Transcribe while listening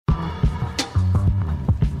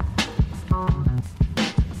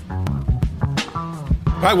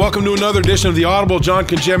All right, welcome to another edition of the Audible. John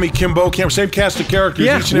Congemi, Kim Boehm, same cast of characters.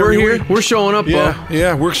 Yeah, each and every we're here. Week. We're showing up.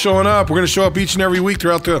 Yeah, we're showing up. We're going to show up each and every week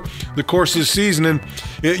throughout the course of the season. And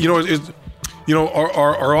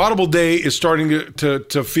our Audible day is starting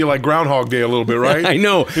to feel like Groundhog Day a little bit, right? I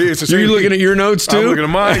know. It's the Are you looking at your notes too? I'm looking at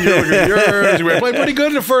mine. You're looking at yours. We played pretty good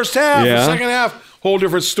in the first half. Yeah. The second half, whole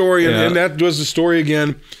different story. And that was the story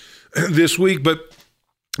again this week.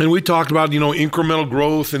 And we talked about, incremental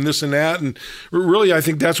growth and this and that. And really, I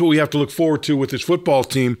think that's what we have to look forward to with this football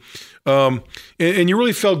team. And you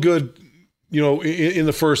really felt good, in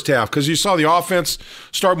the first half because you saw the offense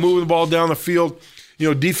start moving the ball down the field.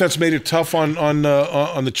 Defense made it tough on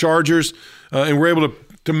the Chargers, and we're able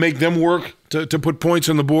to make them work to put points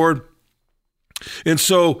on the board. And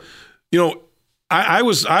so, it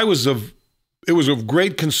was of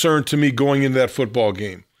great concern to me going into that football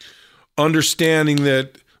game, understanding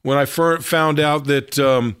that when I found out that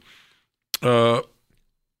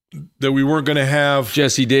that we weren't going to have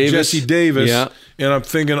Jesse Davis, yeah. And I'm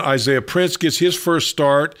thinking Isaiah Prince gets his first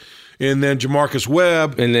start, and then Jamarcus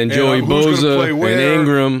Webb, and then Joey Bosa and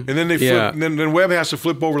Ingram, and then they flip, and then Webb has to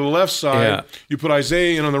flip over to the left side. Yeah. You put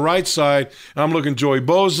Isaiah in on the right side, and I'm looking at Joey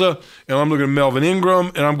Bosa, and I'm looking at Melvin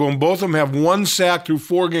Ingram, and I'm going, both of them have one sack through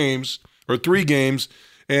 3 games,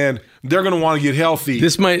 and they're going to want to get healthy.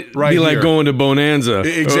 This might right be like here. Going to Bonanza.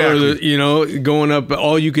 Exactly. Or going up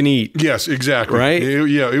all you can eat. Yes, exactly. Right?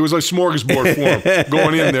 It was like smorgasbord for him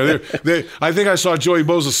going in there. I think I saw Joey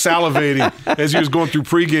Bosa salivating as he was going through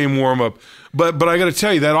pregame warm-up. But I got to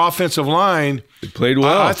tell you, that offensive line, they played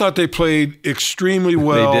well. I thought they played extremely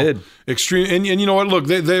well. They did. And you know what? Look,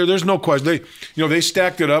 there's no question. They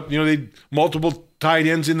stacked it up. They multiple tight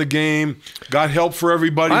ends in the game, got help for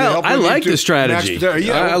everybody. I like the strategy.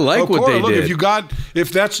 I like what they did.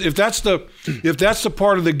 If that's the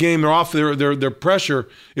part of the game they're off their pressure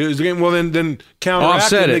is the game. Well, then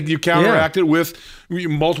counteract it. You counteract it with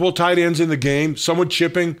multiple tight ends in the game, someone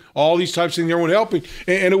chipping, all these types of things, everyone helping,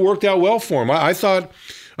 and it worked out well for him. I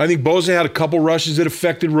think Bosa had a couple rushes that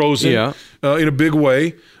affected Rosen in a big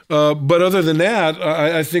way, but other than that,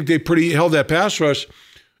 I think they held that pass rush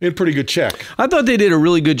in pretty good check. I thought they did a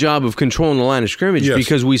really good job of controlling the line of scrimmage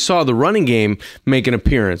because we saw the running game make an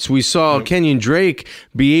appearance. We saw Kenyon Drake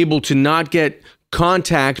be able to not get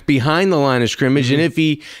contact behind the line of scrimmage, and if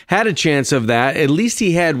he had a chance of that, at least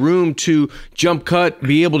he had room to jump cut,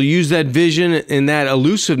 be able to use that vision and that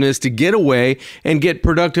elusiveness to get away and get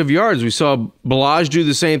productive yards. We saw Balaj do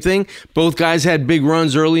the same thing. Both guys had big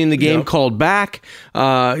runs early in the game called back,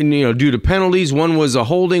 due to penalties. One was a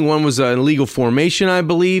holding, one was an illegal formation, I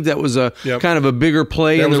believe. That was a kind of a bigger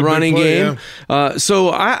play in the running game. Yeah. So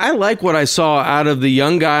I like what I saw out of the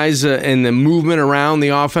young guys and the movement around the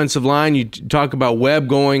offensive line. You talk about Webb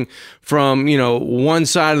going from one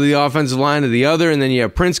side of the offensive line to the other, and then you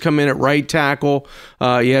have Prince come in at right tackle.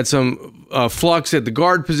 You had some flux at the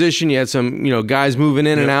guard position. You had some guys moving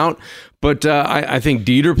in and out. But I think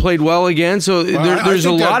Dieter played well again. So there's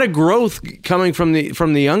a lot of growth coming from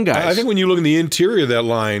the young guys. I think when you look in the interior of that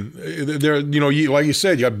line, there like you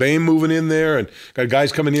said, you got Boehm moving in there and got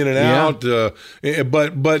guys coming in and out.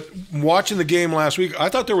 But watching the game last week, I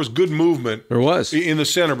thought there was good movement. There was in the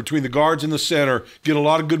center, between the guards and the center, getting a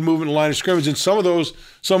lot of good movement in the line of scrimmage. And some of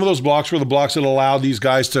those blocks were the blocks that allowed these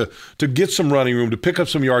guys to get some running room, to pick up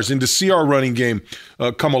some yards, and to see our running game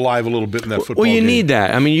come alive a little bit in that football game. Well, you need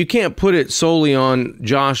that. I mean, you can't put it solely on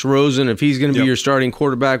Josh Rosen if he's going to be your starting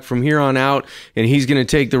quarterback from here on out, and he's going to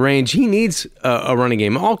take the reins. He needs a running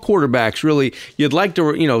game. All quarterbacks, really, you'd like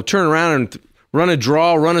to turn around and run a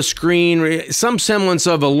draw, run a screen, some semblance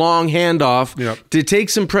of a long handoff to take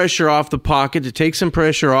some pressure off the pocket, to take some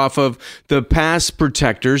pressure off of the pass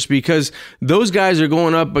protectors, because those guys are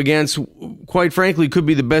going up against, quite frankly, could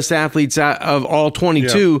be the best athletes out of all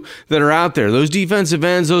 22 that are out there. Those defensive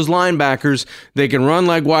ends, those linebackers, they can run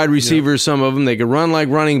like wide receivers, some of them. They can run like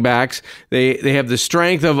running backs. They have the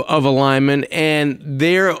strength of a lineman, and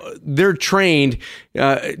they're trained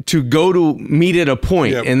to go to meet at a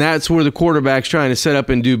point, and that's where the quarterback's trying to set up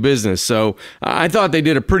and do business. So I thought they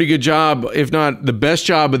did a pretty good job, if not the best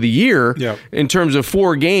job of the year, in terms of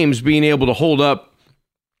 4 games being able to hold up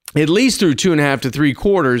at least through 2.5 to 3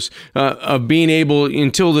 quarters of being able,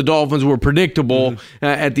 until the Dolphins were predictable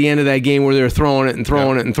at the end of that game where they were throwing it and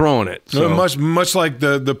throwing it and throwing it. So much like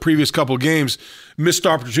the previous couple of games, missed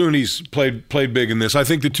opportunities played big in this. I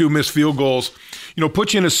think the 2 missed field goals,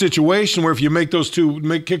 put you in a situation where if you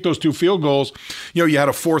kick those 2 field goals, you had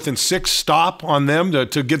a 4th and 6 stop on them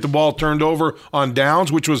to get the ball turned over on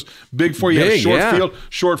downs, which was big for you. You had a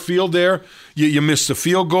short field there. You missed the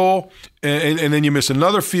field goal, and then you miss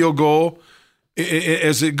another field goal.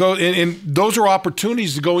 as it goes, and those are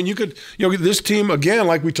opportunities to go. And you could, this team again,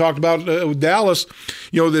 like we talked about with Dallas,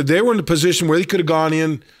 they were in a position where they could have gone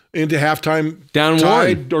into halftime down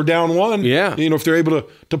tied or down one. Yeah, if they're able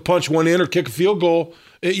to punch one in or kick a field goal,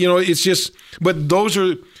 it's just. But those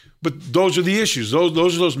are the issues. Those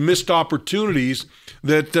are those missed opportunities.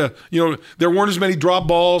 That there weren't as many drop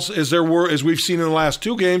balls as we've seen in the last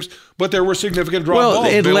two games, but there were significant drop balls.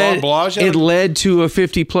 It led to a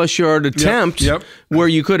 50-plus yard attempt where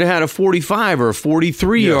you could have had a 45 or a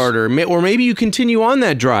 43-yarder, or maybe you continue on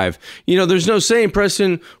that drive. There's no saying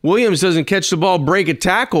Preston Williams doesn't catch the ball, break a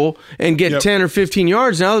tackle, and get 10 or 15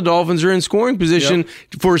 yards. Now the Dolphins are in scoring position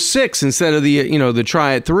for 6 instead of the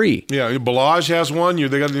try at 3. Yeah, Balaj has one.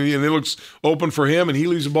 And it looks open for him, and he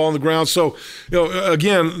leaves the ball on the ground. So,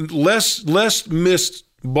 again, less missed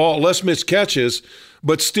catches,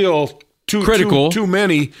 but still critical. Too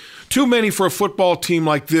many for a football team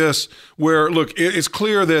like this. Where look, it's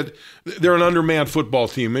clear that they're an undermanned football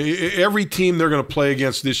team. Every team they're going to play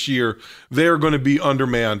against this year, they're going to be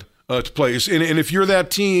undermanned to play. And if you're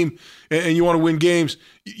that team and you want to win games,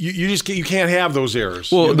 you can't have those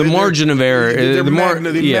errors. Well, the margin of error, they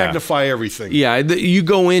magnify everything. Yeah, you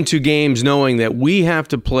go into games knowing that we have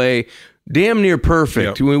to play damn near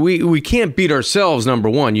perfect. Yep. We can't beat ourselves, number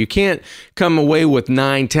one. You can't come away with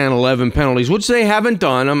 9, 10, 11 penalties, which they haven't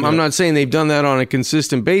done. I'm not saying they've done that on a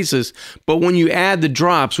consistent basis, but when you add the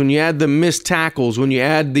drops, when you add the missed tackles, when you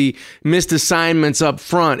add the missed assignments up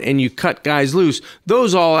front and you cut guys loose,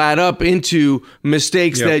 those all add up into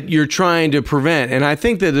mistakes that you're trying to prevent. And I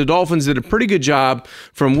think that the Dolphins did a pretty good job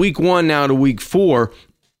from week 1 now to week 4.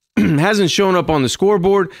 Hasn't shown up on the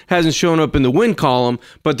scoreboard, hasn't shown up in the win column,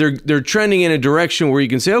 but they're trending in a direction where you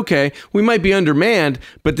can say, okay, we might be undermanned,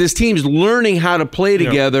 but this team's learning how to play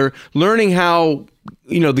together, learning how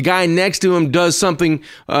the guy next to him does something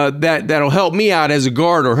that'll help me out as a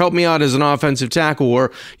guard or help me out as an offensive tackle,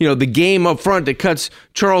 or the game up front that cuts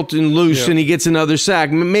Charlton loose and he gets another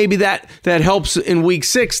sack. Maybe that helps in week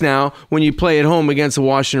 6 now when you play at home against the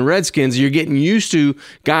Washington Redskins. You're getting used to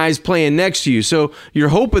guys playing next to you, so you're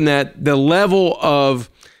hoping that the level of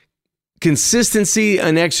consistency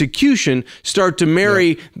and execution start to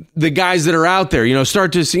marry the guys that are out there,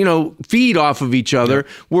 start to, feed off of each other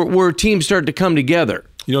where teams start to come together.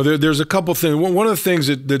 There's a couple things. One of the things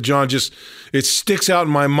that John it sticks out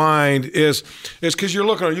in my mind is because you're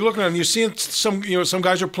looking and you're seeing some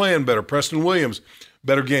guys are playing better. Preston Williams,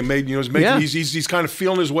 better game made. He's kind of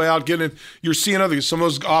feeling his way out, getting it. You're seeing some of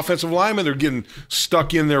those offensive linemen, they're getting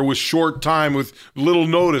stuck in there with short time, with little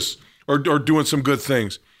notice, or doing some good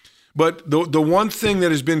things. But the one thing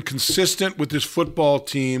that has been consistent with this football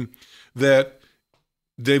team that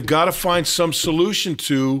they've got to find some solution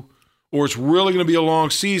to, or it's really going to be a long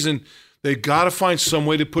season, they've got to find some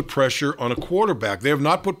way to put pressure on a quarterback. They have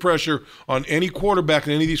not put pressure on any quarterback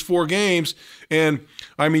in any of these 4 games. And,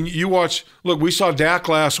 we saw Dak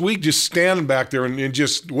last week just standing back there and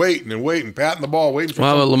just waiting, patting the ball, waiting for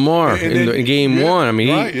Lamar in game 1. He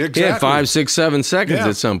had 5, 6, 7 seconds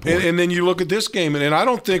at some point. And then you look at this game, and I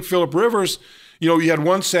don't think Phillip Rivers, you had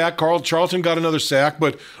 1 sack. Charlton got another sack.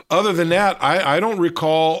 But other than that, I don't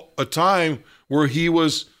recall a time where he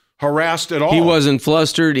was harassed at all. He wasn't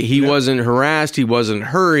flustered. He wasn't harassed. He wasn't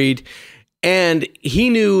hurried. And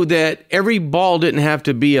he knew that every ball didn't have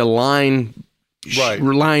to be a line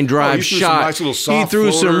drive shot. He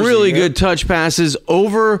threw some really good touch passes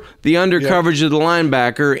over the under coverage of the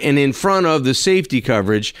linebacker and in front of the safety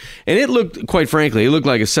coverage. And it looked, quite frankly,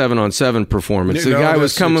 like a 7-on-7 performance. The guy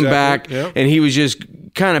was coming back and he was just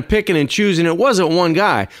kind of picking and choosing. It wasn't one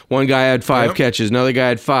guy. One guy had 5 catches. Another guy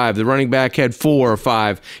had 5. The running back had 4 or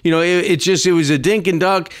 5. It was a dink and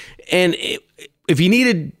dunk. And if he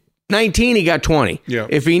needed 19, he got 20. Yeah.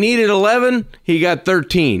 If he needed 11, he got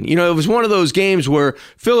 13. It was one of those games where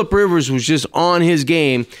Phillip Rivers was just on his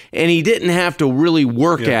game, and he didn't have to really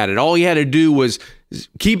work at it. All he had to do was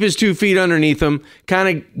keep his 2 feet underneath him,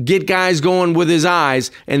 kind of get guys going with his eyes,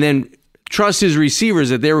 and then trust his receivers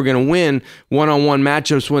that they were going to win one-on-one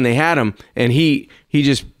matchups when they had them. And he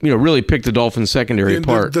just really picked the Dolphins secondary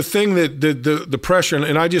apart. The thing that the pressure,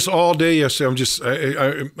 and I just all day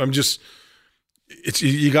yesterday, I'm just.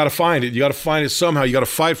 You got to find it. You got to find it somehow. You got to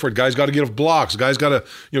fight for it. Guys got to get off blocks. Guys got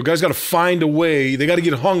to find a way. They got to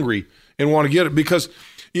get hungry and want to get it, because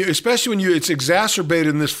especially when it's exacerbated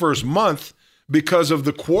in this first month because of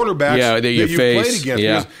the quarterbacks that you played against.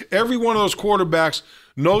 Because every one of those quarterbacks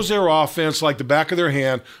knows their offense like the back of their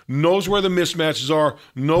hand, knows where the mismatches are,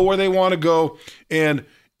 know where they want to go, and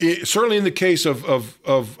certainly in the case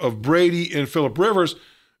of Brady and Phillip Rivers,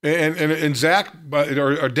 and Zach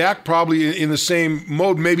or Dak probably in the same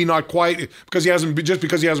mode, maybe not quite because he hasn't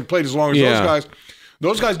played as long as those guys.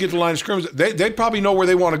 Those guys get to the line of scrimmage. They probably know where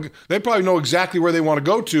they want to. They probably know exactly where they want to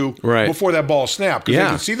go to before that ball snaps because they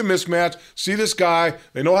can see the mismatch, see this guy.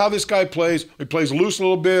 They know how this guy plays. He plays loose a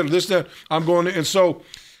little bit. Or this, that. I'm going to, and so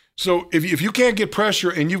if you can't get pressure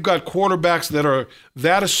and you've got quarterbacks that are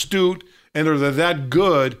that astute and are that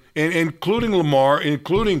good, and including Lamar,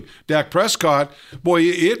 including Dak Prescott, boy,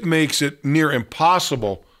 it makes it near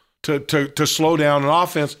impossible to slow down an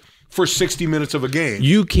offense for 60 minutes of a game.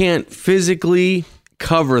 You can't physically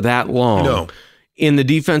cover that long in the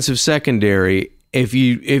defensive secondary if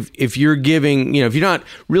you're giving, if you're not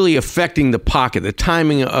really affecting the pocket, the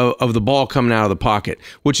timing of the ball coming out of the pocket,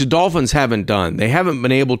 which the Dolphins haven't done. They haven't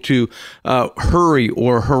been able to hurry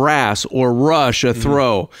or harass or rush a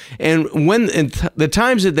throw. And the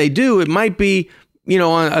times that they do, it might be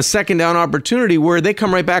on a second down opportunity where they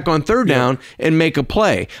come right back on third down and make a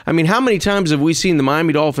play. I mean, how many times have we seen the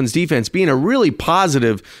Miami Dolphins defense be in a really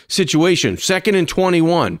positive situation? 2nd and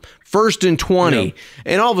 21, 1st and 20.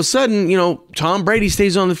 And all of a sudden, Tom Brady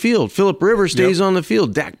stays on the field. Phillip Rivers stays on the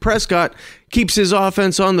field. Dak Prescott keeps his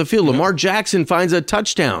offense on the field. Lamar Jackson finds a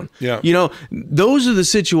touchdown. Those are the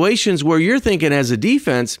situations where you're thinking as a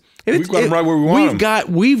defense, we've got them right where we want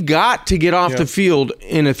them. We've got to get off the field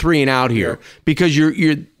in a 3-and-out here because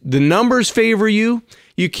the numbers favor you.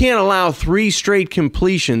 You can't allow 3 straight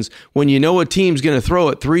completions when you know a team's going to throw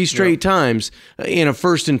it 3 straight times in a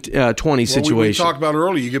 1st and 20 situation. We talked about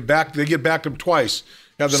earlier. They get backed up twice.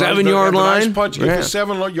 7-yard line. Nice punch. You get the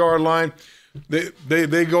 7-yard line. They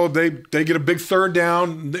get a big third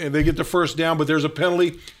down. They get the first down, but there's a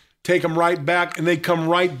penalty. Take them right back, and they come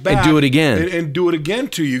right back and do it again and do it again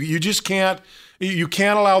to you. You just can't. You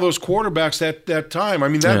can't allow those quarterbacks that time. I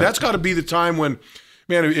mean, that's got to be the time when,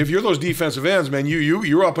 man, if you're those defensive ends, man,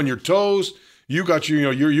 you're up on your toes. You got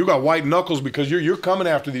you got white knuckles because you're coming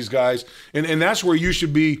after these guys, and that's where you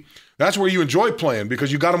should be. That's where you enjoy playing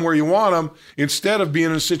because you got them where you want them instead of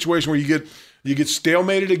being in a situation where you get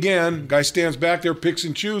stalemated again. Guy stands back there, picks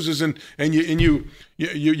and chooses, and you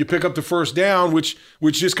pick up the first down, which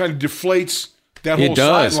just kind of deflates that whole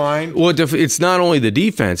sideline. Well, it's not only the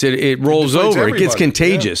defense; it rolls over. Everybody. It gets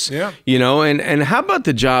contagious. And how about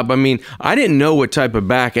the job? I mean, I didn't know what type of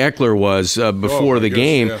back Eckler was before the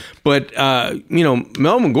game, but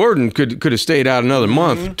Melvin Gordon could have stayed out another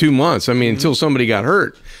month, 2 months. I mean, until somebody got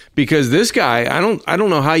hurt. Because this guy, I don't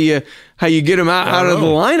know how you get him out of the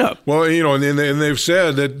lineup. Well, and they've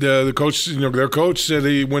said that the coach, their coach said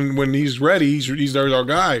when he's ready, he's our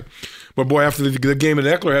guy. But boy, after the game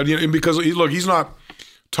that Eckler had, because he's not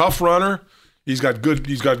tough runner. He's got good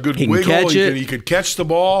wiggle. He could catch the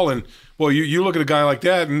ball, and well, you look at a guy like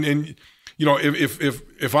that, and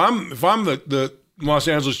if I'm the Los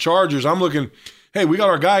Angeles Chargers, I'm looking. Hey, we got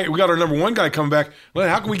our number 1 guy coming back. Well,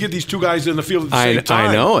 how can we get these 2 guys in the field at the same time?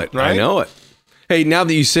 I know it. Right? I know it. Hey, now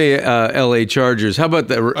that you say L.A. Chargers, how about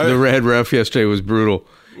the red ref yesterday was brutal?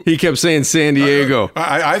 He kept saying San Diego.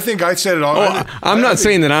 I think I said it all. I'm not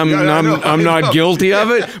saying that I'm not guilty of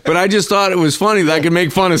it, but I just thought it was funny that I could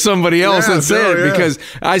make fun of somebody else and say it because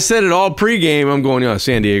I said it all pregame. I'm going,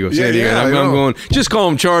 San Diego. I'm going, just call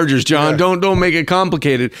them Chargers, John. Don't make it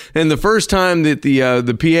complicated. And the first time that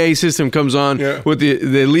the PA system comes on with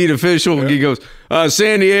the lead official, he goes,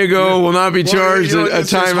 San Diego will not be charged a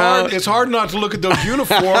timeout. It's hard not to look at those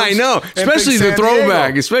uniforms. I know, especially the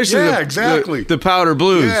throwback, especially the powder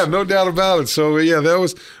blues. Yeah, no doubt about it. So that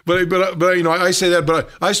was, but I say that, but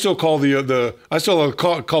I still call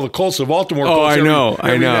call the Colts of Baltimore. Oh, Colts I know.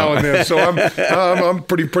 Every now and then. So I'm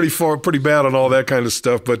pretty bad on all that kind of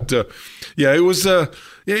stuff. But it was.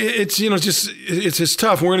 It's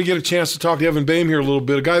tough. We're going to get a chance to talk to Evan Boehm here a little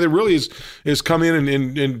bit. A guy that really is come in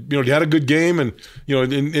and had a good game and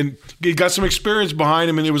he got some experience behind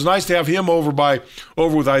him, and it was nice to have him over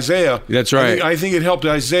with Isaiah. That's right. I think it helped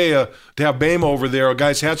Isaiah to have Boehm over there. A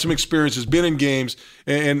guy's had some experience, has been in games,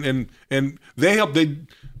 and they helped.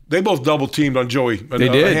 They both double teamed on Joey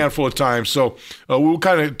a handful of times. So we'll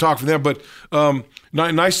kind of talk from there. But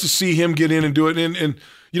nice to see him get in and do it. And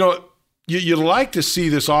You'd like to see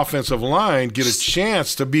this offensive line get a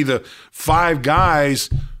chance to be the 5 guys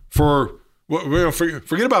for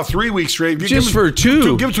forget about 3 weeks straight. Just for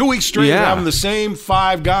 2. Give 2 weeks straight of having the same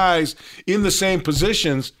 5 guys in the same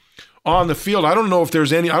positions on the field. I don't know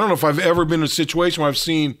if I've ever been in a situation where I've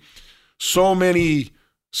seen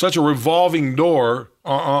such a revolving door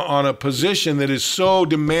on a position that is so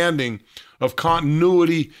demanding of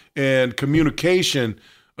continuity and communication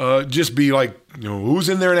just be like who's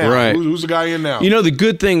in there now? Right. Who's the guy in now? The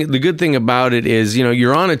good thing about it is,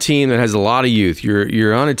 you're on a team that has a lot of youth.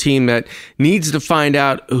 You're on a team that needs to find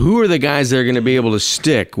out who are the guys that are going to be able to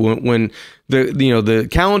stick when the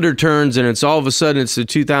calendar turns and it's all of a sudden it's the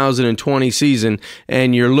 2020 season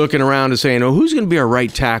and you're looking around and saying, who's going to be our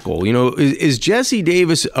right tackle? Is Jesse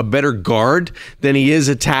Davis a better guard than he is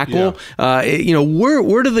a tackle? Yeah.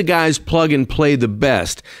 Where do the guys plug and play the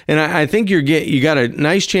best? And I think you got a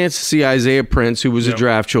nice chance to see Isaiah Prince, who was a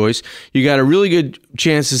draft choice. You got a really good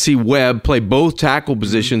chance to see Webb play both tackle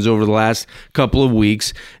positions over the last couple of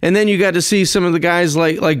weeks. And then you got to see some of the guys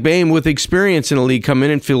like Boehm with experience in the league come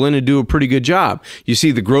in and fill in and do a pretty good job. You see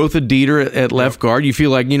the growth of Dieter at left guard. You feel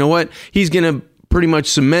like, he's going to pretty much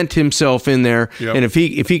cement himself in there. Yep. And if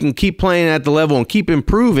he can keep playing at the level and keep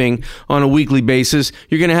improving on a weekly basis,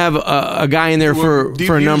 you're going to have a guy in there for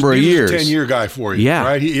a number of years. He's a 10-year guy for you. Yeah.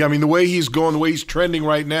 Right? The way he's going, the way he's trending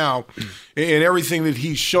right now, and everything that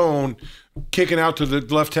he's shown, kicking out to the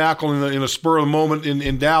left tackle in a spur of the moment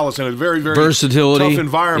in Dallas in a very, very versatility, tough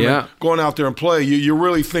environment, going out there and play. You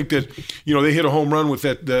really think that they hit a home run with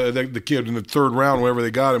the kid in the third round, wherever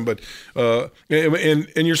they got him. But and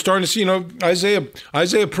you're starting to see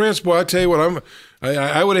Isaiah Prince. Boy, I tell you what,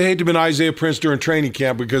 I would have hated to have been Isaiah Prince during training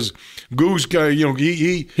camp because Goose,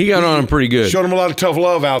 he got on him pretty good. Showed him a lot of tough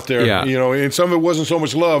love out there. Yeah. And some of it wasn't so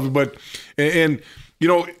much love, but and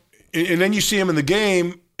then you see him in the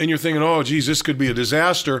game. And you're thinking, oh, geez, this could be a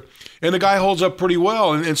disaster. And the guy holds up pretty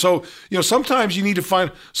well. And so, sometimes you need to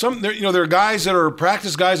find there are guys that are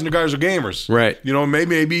practice guys and the guys are gamers. Right.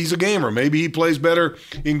 Maybe he's a gamer. Maybe he plays better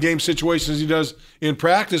in game situations than he does in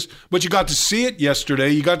practice. But you got to see it yesterday.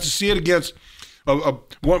 You got to see it against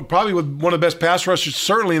probably with one of the best pass rushers,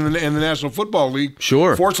 certainly in the National Football League.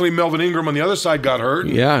 Sure. Fortunately, Melvin Ingram on the other side got hurt.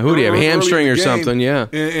 Yeah, who do you have? Hamstring or something? Yeah.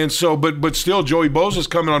 And so, but still, Joey Bosa's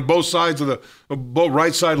coming on both sides of both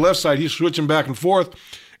right side, left side. He's switching back and forth.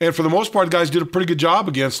 And for the most part, guys did a pretty good job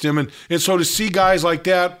against him. And so to see guys like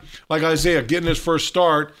that, like Isaiah, getting his first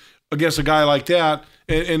start against a guy like that,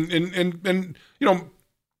 and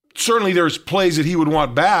certainly there's plays that he would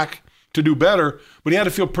want back to do better, but he had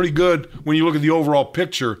to feel pretty good when you look at the overall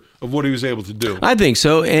picture of what he was able to do. I think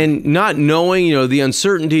so, and not knowing, the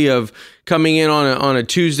uncertainty of coming in on a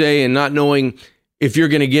Tuesday and not knowing if you're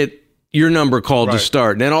going to get your number called to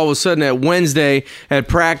start. And then all of a sudden at Wednesday at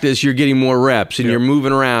practice, you're getting more reps and you're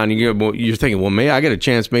moving around. You're thinking, well, maybe I got a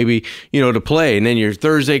chance maybe, to play. And then your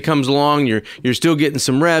Thursday comes along, you're still getting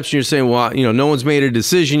some reps and you're saying, well, no one's made a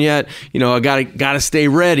decision yet. I got to stay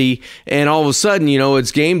ready. And all of a sudden,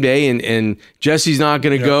 it's game day and Jesse's not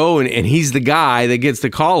going to go and he's the guy that gets the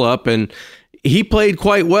call up and he played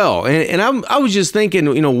quite well. And I was just thinking,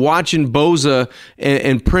 watching Bosa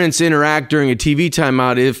and Prince interact during a TV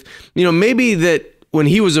timeout, if, maybe that when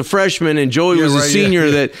he was a freshman and Joey was a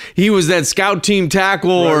senior, that he was that scout team tackle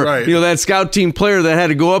or, that scout team player that had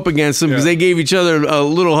to go up against them because they gave each other a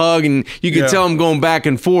little hug and you could tell them going back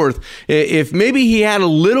and forth. If maybe he had a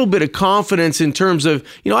little bit of confidence in terms of,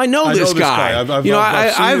 I know this guy.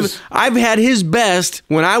 I've had his best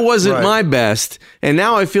when I wasn't my best, and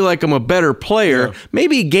now I feel like I'm a better player. Yeah.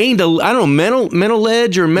 Maybe he gained mental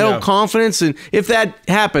edge or mental confidence, and if that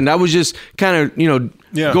happened, I was just kind of,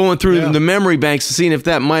 going through the memory banks and seeing if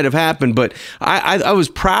that might have happened. But I was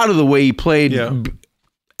proud of the way he played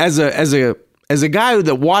as a guy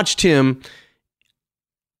that watched him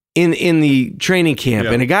in the training camp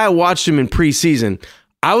and a guy who watched him in preseason.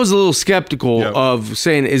 I was a little skeptical of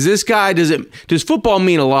saying, is this guy, does football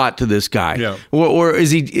mean a lot to this guy? Yeah. Or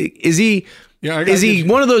is he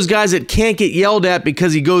one of those guys that can't get yelled at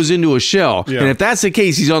because he goes into a shell? Yeah. And if that's the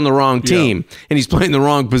case, he's on the wrong team and he's playing the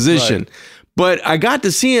wrong position. Right. But I got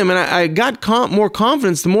to see him, and I got more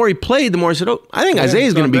confidence. The more he played, the more I said, "Oh, I think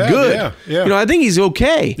Isaiah's going to be good. Yeah. I think he's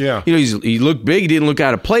okay. Yeah. He looked big. He didn't look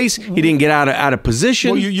out of place. He didn't get out of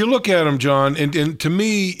position. Well, you look at him, John, and to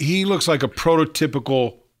me, he looks like a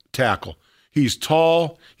prototypical tackle. He's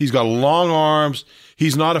tall. He's got long arms.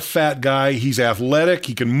 He's not a fat guy. He's athletic.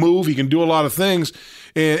 He can move. He can do a lot of things.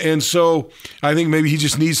 And so I think maybe he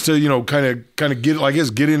just needs to, kind of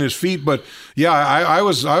get in his feet. But yeah, I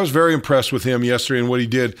was very impressed with him yesterday and what he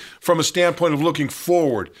did from a standpoint of looking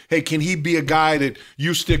forward. Hey, can he be a guy that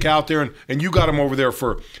you stick out there and you got him over there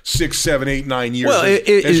for 6, 7, 8, 9 years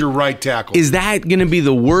as your right tackle? Is that going to be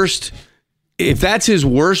the worst? if that's his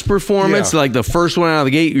worst performance, like the first one out of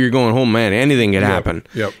the gate, you're going, oh man, anything could happen.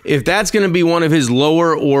 Yep. If that's going to be one of his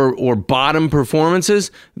lower or bottom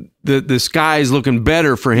performances, the sky is looking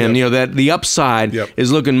better for him. You know, that the upside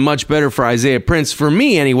is looking much better for Isaiah Prince, for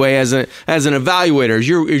me anyway, as an evaluator. As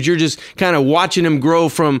you're just kind of watching him grow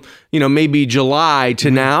from, you know, maybe July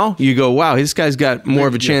to now, you go, wow, this guy's got more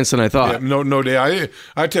of a chance than I thought. Yeah, no day.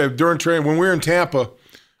 I tell you, during training, when we were in Tampa,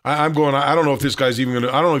 I'm going, I don't know if this guy's even going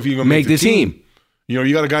to, I don't know if he's going to make the team. You know,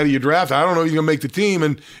 you got a guy that you draft. I don't know if he's going to make the team,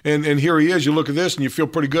 and here he is. You look at this, and you feel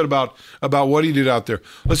pretty good about what he did out there.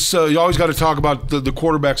 Let's. You always got to talk about the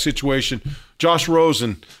quarterback situation. Josh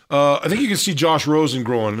Rosen. I think you can see Josh Rosen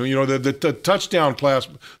growing. You know, the touchdown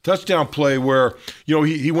play where, you know,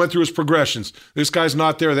 he went through his progressions. This guy's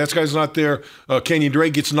not there. That guy's not there. Kenyon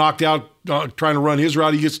Drake gets knocked out trying to run his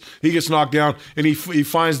route. He gets knocked down, and he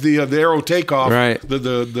finds the arrow takeoff, right?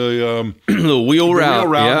 The wheel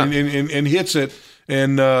route, and hits it.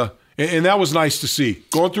 And that was nice to see.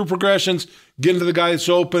 Going through progressions, getting to the guy that's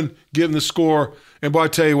open, getting the score. And boy, I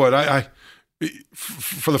tell you what, I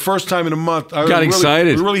for the first time in a month, I got excited.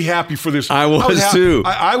 I was really happy for this. I was too.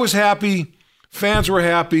 I was happy. Fans were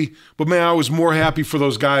happy, but man, I was more happy for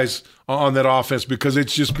those guys on that offense, because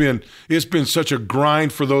it's been such a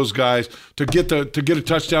grind for those guys to get a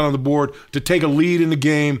touchdown on the board, to take a lead in the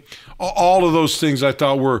game. All of those things I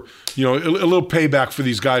thought were, you know, a little payback for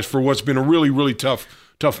these guys for what's been a really, really tough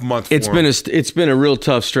month for them. It's been a real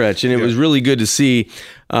tough stretch, and it was really good to see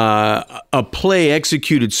a play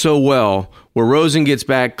executed so well where Rosen gets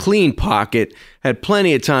back, clean pocket, had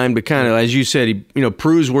plenty of time to kind of, as you said, he, you know,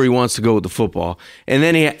 proves where he wants to go with the football. And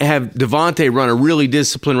then he have Devontae run a really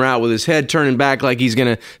disciplined route with his head turning back like he's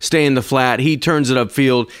going to stay in the flat. He turns it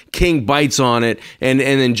upfield. King bites on it, and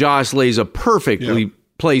then Josh lays a perfectly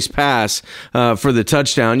placed pass for the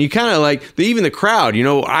touchdown. You kind of like, even the crowd, you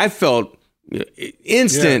know, I felt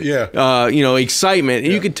instant excitement,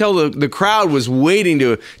 and you could tell the crowd was waiting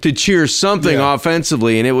to cheer something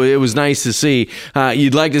offensively, and it was nice to see.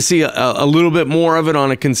 You'd like to see a little bit more of it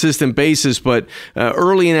on a consistent basis, but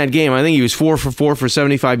early in that game, I think he was 4 for 4 for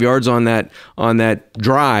 75 yards on that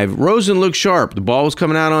drive. Rosen looked sharp. The ball was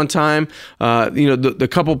coming out on time. The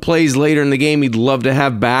couple plays later in the game he'd love to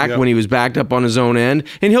have back when he was backed up on his own end,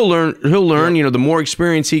 and he'll learn. You know, the more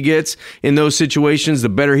experience he gets in those situations, the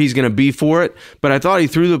better he's going to be for it. But I thought he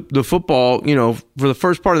threw the football, you know, for the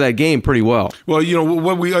first part of that game pretty well. Well, you know,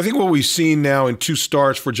 I think what we've seen now in 2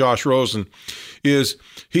 starts for Josh Rosen is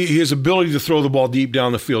his ability to throw the ball deep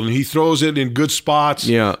down the field, and he throws it in good spots.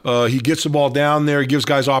 He gets the ball down there. He gives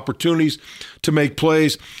guys opportunities to make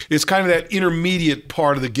plays. It's kind of that intermediate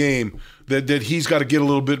part of the game that he's got to get a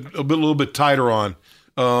little bit tighter on.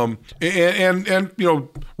 And you know,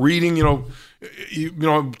 reading, you know,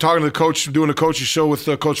 talking to the coach, doing a coach's show with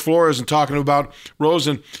Coach Flores, and talking about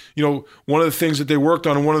Rosen. You know, one of the things that they worked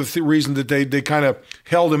on, and one of the reasons that they kind of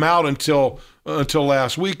held him out until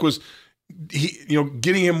last week was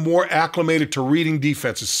getting him more acclimated to reading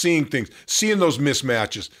defenses, seeing things, seeing those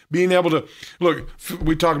mismatches, being able to look.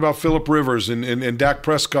 We talk about Phillip Rivers and Dak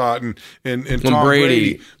Prescott and Tom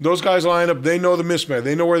Brady. Those guys line up. They know the mismatch.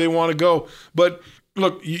 They know where they want to go. But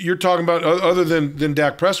look, you're talking about, other than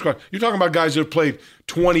Dak Prescott, you're talking about guys that have played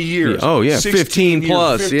 20 years. Oh, yeah, 15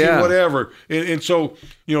 plus, 15, whatever. And so,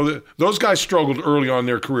 you know, those guys struggled early on in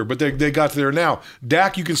their career, but they got there now.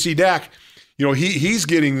 Dak, you can see Dak, you know, he's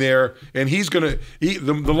getting there, and he's going to –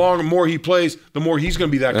 the more he plays, the more he's going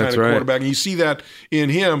to be that kind of quarterback. And you see that in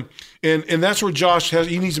him. And that's where Josh has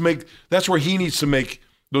 – that's where he needs to make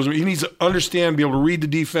those – he needs to understand, be able to read the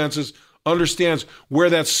defenses, understands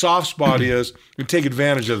where that soft spot is, and take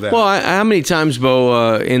advantage of that. Well, how many times,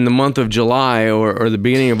 Bo, in the month of July or the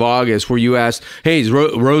beginning of August, where you asked, hey, is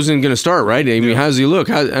Rosen going to start, right? I mean, how does he look?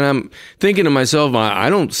 And I'm thinking to myself,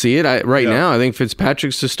 I don't see it. Right now, I think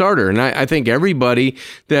Fitzpatrick's the starter. And I think everybody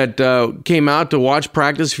that came out to watch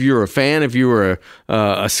practice, if you were a fan, if you were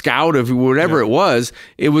a scout, if whatever it was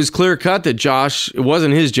clear-cut that Josh, it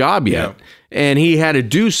wasn't his job yet. Yeah. And he had to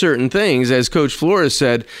do certain things, as Coach Flores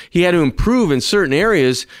said. He had to improve in certain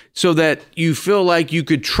areas so that you feel like you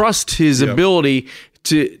could trust his ability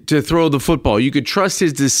to throw the football. You could trust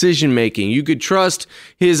his decision making. You could trust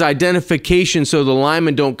his identification so the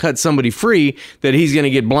linemen don't cut somebody free, that he's going to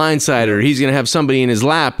get blindsided or he's going to have somebody in his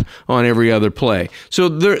lap on every other play. So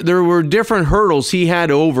there were different hurdles he had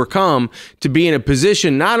to overcome to be in a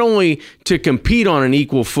position not only to compete on an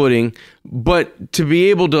equal footing but to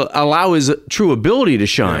be able to allow his true ability to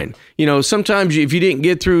shine. Sometimes if you didn't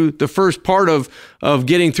get through the first part of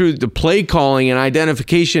getting through the play calling and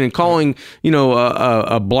identification and calling,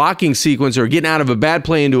 a blocking sequence or getting out of a bad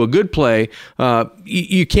play into a good play,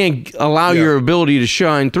 you can't allow your ability to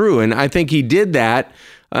shine through. And I think he did that.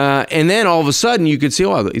 And then all of a sudden you could see,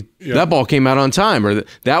 that ball came out on time, or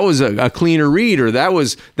that was a cleaner read, or that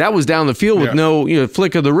was down the field with no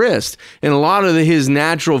flick of the wrist. And a lot of his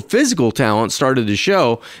natural physical talent started to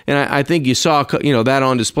show. And I think you saw that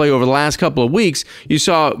on display over the last couple of weeks. You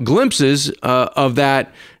saw glimpses of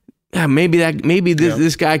that. Maybe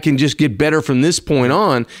this guy can just get better from this point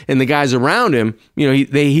on, and the guys around him,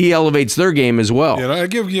 he elevates their game as well. Yeah, and I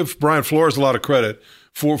give Brian Flores a lot of credit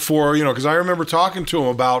for because I remember talking to him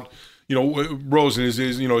about Rosen is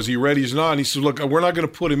he ready? He's not. And he says, look, we're not going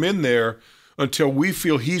to put him in there until we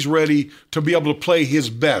feel he's ready to be able to play his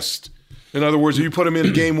best. In other words, if you put him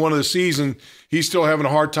in game one of the season, he's still having a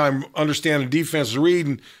hard time understanding defense's read,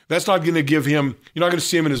 and that's not going to give him – you're not going to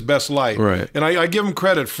see him in his best light. Right. And I give him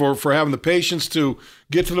credit for having the patience to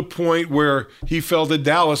get to the point where he felt at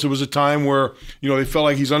Dallas it was a time where, they felt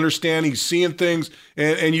like he's understanding, he's seeing things,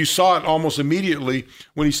 and you saw it almost immediately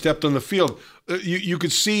when he stepped on the field. You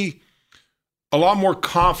could see a lot more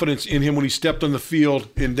confidence in him when he stepped on the field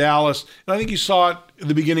in Dallas. And I think you saw it at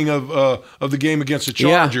the beginning of the game against the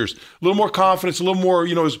Chargers. A little more confidence, a little more,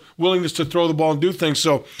 his willingness to throw the ball and do things.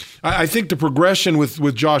 So I think the progression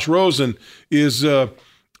with Josh Rosen is on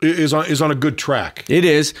a good track. It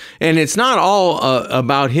is, and it's not all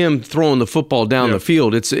about him throwing the football down the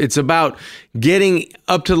field. It's about getting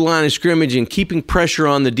up to the line of scrimmage and keeping pressure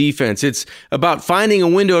on the defense. It's about finding a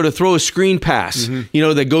window to throw a screen pass,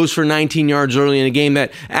 that goes for 19 yards early in a game,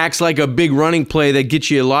 that acts like a big running play that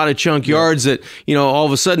gets you a lot of chunk yards that, all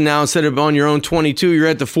of a sudden now instead of on your own 22, you're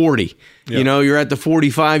at the 40. You're at the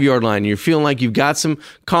 45-yard line. You're feeling like you've got some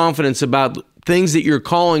confidence about things that you're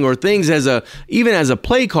calling, or things even as a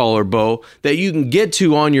play caller, Bo, that you can get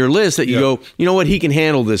to on your list that you go, you know what, he can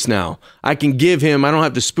handle this now. I can give him, I don't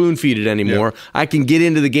have to spoon feed it anymore. I can get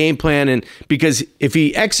into the game plan, and because if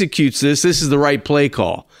he executes this is the right play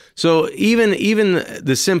call. So even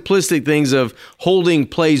the simplistic things of holding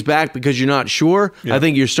plays back because you're not sure, I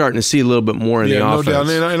think you're starting to see a little bit more in the offense. No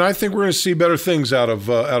doubt. And I think we're going to see better things out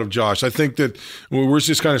of Josh. I think that we're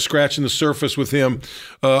just kind of scratching the surface with him.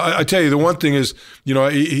 I tell you, the one thing is,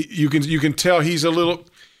 you can tell he's a little.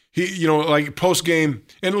 Like post game,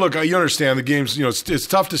 and look, you understand the games. It's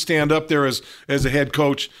tough to stand up there as a head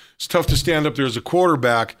coach. It's tough to stand up there as a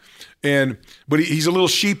quarterback, but he's a little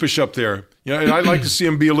sheepish up there. And I'd like to see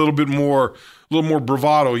him be a little more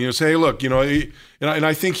bravado. Say, hey, look, and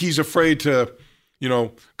I think he's afraid to.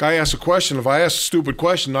 Guy asks a question. If I ask a stupid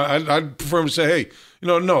question, I'd prefer him to say, hey,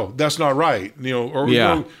 no, that's not right. Be a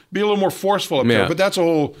little more forceful up there. But that's a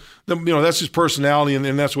whole. That's his personality,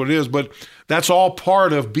 and that's what it is. But that's all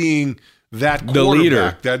part of being that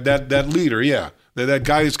quarterback, that leader. Yeah, that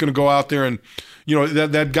guy that's going to go out there and,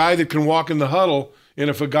 that guy that can walk in the huddle. And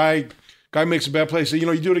if a guy makes a bad play, say, you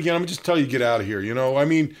do it again. I'm going to just tell you to get out of here.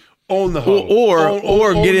 Own the huddle,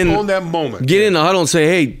 or get in own that moment. Get in the huddle and say,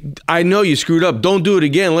 hey, I know you screwed up. Don't do it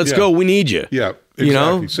again. Let's go. We need you. Yeah.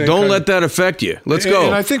 Exactly. Don't let that affect you. Let's go.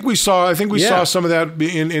 And I think we saw some of that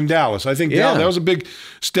in Dallas. I think that was a big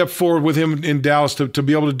step forward with him in Dallas to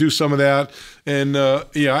be able to do some of that. And I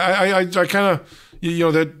kind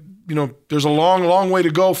of there's a long way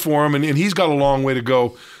to go for him, and he's got a long way to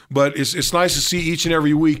go. But it's nice to see each and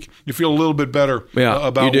every week you feel a little bit better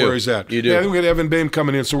about where he's at. You do. I think we got Evan Boehm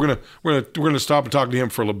coming in, so we're gonna stop and talk to him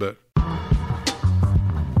for a little bit.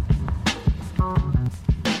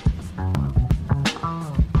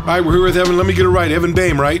 All right, we're here with Evan. Let me get it right. Evan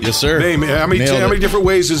Boehm, right? Yes, sir. Boehm. How many different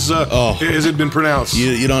ways has it been pronounced?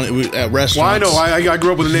 You don't at restaurants. Well, I know. I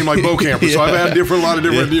grew up with a name like Boehm, so I've had a lot of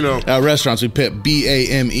different. At restaurants, we put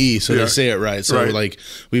Bame, so they say it right. So like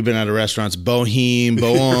we've been at a restaurants, Boehm,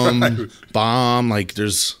 Bomb. Like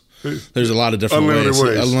there's a lot of different ways.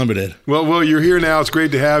 Unlimited. Well, you're here now. It's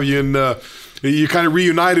great to have you, and you kind of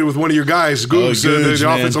reunited with one of your guys, Googs, the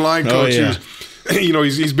offensive line coach. Oh, yeah.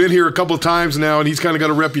 He's been here a couple of times now, and he's kind of got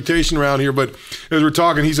a reputation around here. But as we're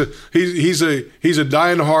talking, he's a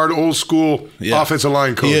dying hard, old school offensive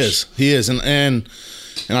line coach. He is, and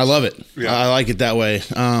I love it. Yeah. I like it that way.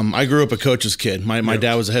 I grew up a coach's kid. My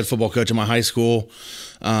dad was a head football coach in my high school.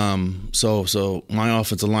 So my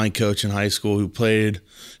offensive line coach in high school, who played,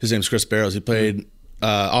 his name's Chris Barrows. He played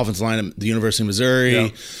offensive line at the University of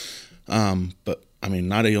Missouri. Yeah. But I mean,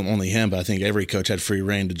 not only him, but I think every coach had free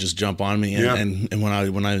reign to just jump on me and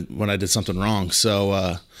when I did something wrong.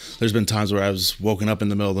 So there's been times where I was woken up in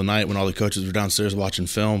the middle of the night when all the coaches were downstairs watching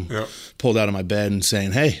film, pulled out of my bed and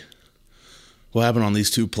saying, "Hey, what happened on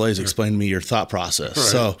these 2 plays? Explain to me your thought process."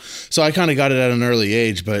 Right. So I kind of got it at an early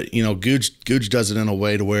age, but Gooch does it in a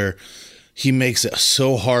way to where he makes it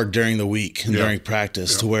so hard during the week and during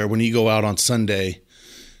practice to where when you go out on Sunday,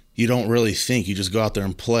 you don't really think. You just go out there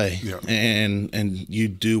and play, and you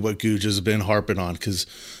do what Gooch has been harping on, because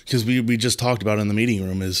we just talked about in the meeting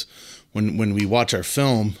room is when we watch our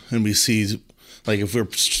film and we see, like, if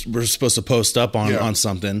we're supposed to post up on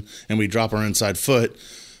something and we drop our inside foot,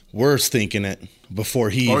 we're thinking it before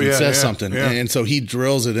he even says something, and so he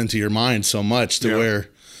drills it into your mind so much to where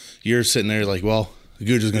you're sitting there like, well,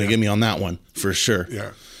 Gooch is going to get me on that one for sure.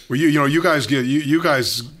 Yeah, well, you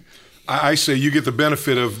guys. I say you get the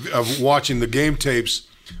benefit of watching the game tapes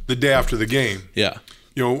the day after the game. Yeah.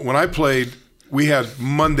 When I played, we had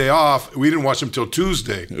Monday off. We didn't watch them till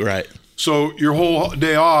Tuesday. Right. So your whole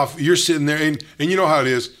day off, you're sitting there, and you know how it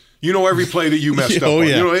is. You know every play that you messed up on.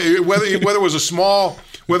 Yeah. Whether it was a small,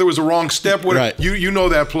 whether it was a wrong step, whatever, you know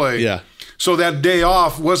that play. Yeah. So that day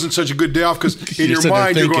off wasn't such a good day off because in your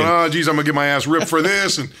mind you're going, oh, geez, I'm going to get my ass ripped for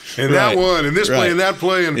this and that one and this play and that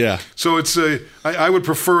play. And so it's I would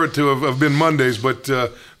prefer it to have been Mondays, but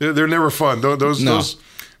they're never fun. But it's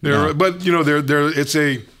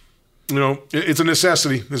a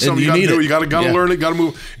necessity. It's something you got to do. You got to learn it. Got to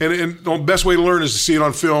move. And the best way to learn is to see it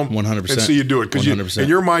on film 100%. And see you do it. Because in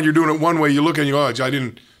your mind you're doing it one way. You look and you go, oh, I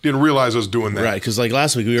didn't realize I was doing that. Right, because like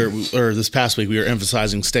this past week we were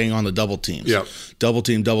emphasizing staying on the double teams. Yeah. Double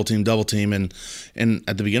team, and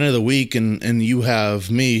at the beginning of the week, and you have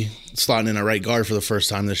me slotting in a right guard for the first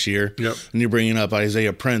time this year. Yep. And you're bringing up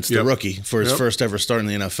Isaiah Prince, the rookie, for his first ever start in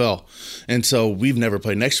the NFL. And so we've never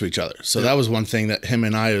played next to each other. So that was one thing that him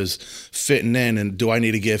and I was fitting in. And do I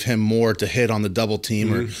need to give him more to hit on the double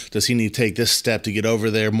team, or does he need to take this step to get over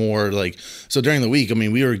there more? Like, so during the week, I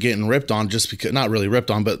mean, we were getting ripped on just because, not really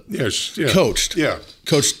ripped on, but coached. Yeah.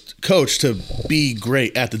 Coached to be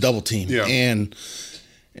great at the double team. Yeah.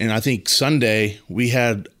 And I think Sunday we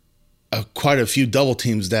had quite a few double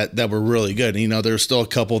teams that were really good. And, there's still a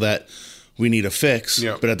couple that we need to fix.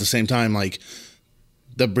 Yeah. But at the same time, like,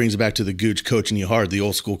 that brings it back to the Gooch coaching you hard. The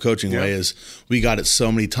old school coaching way is we got it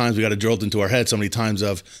so many times. We got it drilled into our head so many times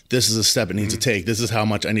of this is a step it needs to take. This is how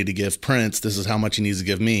much I need to give Prince. This is how much he needs to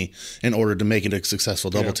give me in order to make it a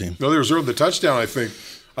successful double team. No, they reserved the touchdown, I think.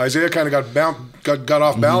 Isaiah kind of got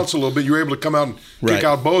off balance a little bit. You were able to come out and kick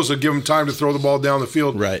out Boza, give him time to throw the ball down the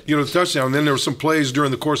field, the touchdown. And then there were some plays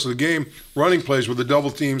during the course of the game, running plays where the double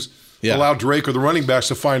teams allowed Drake or the running backs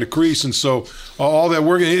to find a crease. And so all that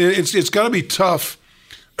work, it's got to be tough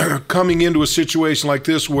coming into a situation like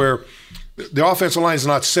this where the offensive line is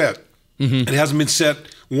not set. It hasn't been set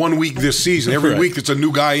 1 week this season. Every week it's a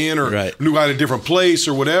new guy in or a new guy in a different place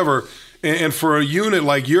or whatever. And for a unit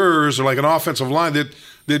like yours or like an offensive line that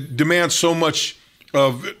demands so much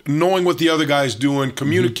of knowing what the other guy's doing,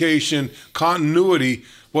 communication, continuity,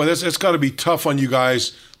 well, that's got to be tough on you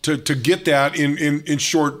guys to get that in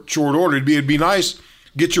short order. It'd be nice,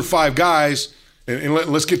 get your 5 guys and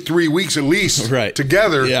let's get 3 weeks at least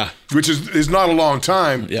together, which is not a long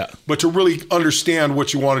time, but to really understand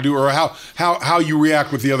what you want to do or how you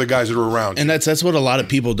react with the other guys that are around you. And that's what a lot of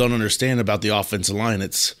people don't understand about the offensive line.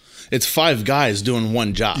 It's 5 guys doing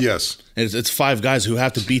one job. Yes. It's 5 guys who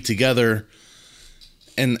have to be together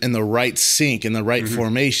in the right sync, in the right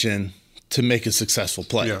formation to make a successful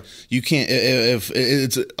play. Yeah. You can't, if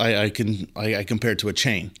it's, I compare it to a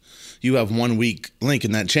chain. You have one weak link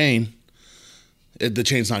in that chain, the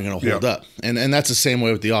chain's not going to hold up. And that's the same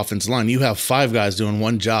way with the offensive line. You have 5 guys doing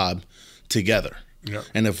one job together. Yeah.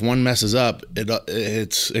 And if one messes up,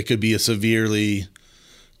 it could be a severely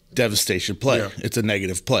devastation play. Yeah. It's a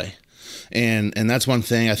negative play. And that's one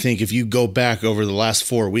thing I think if you go back over the last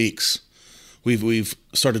 4 weeks, we've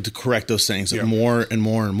started to correct those things more and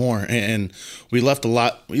more and more. And we left a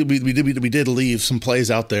lot. We did leave some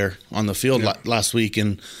plays out there on the field last week,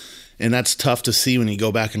 and that's tough to see when you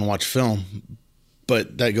go back and watch film.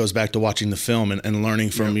 But that goes back to watching the film and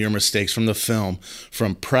learning from your mistakes from the film,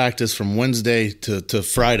 from practice, from Wednesday to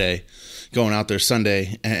Friday, going out there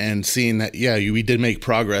Sunday and seeing that, we did make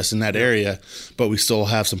progress in that area, but we still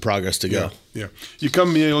have some progress to go. Yeah. You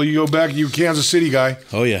go back, you Kansas City guy.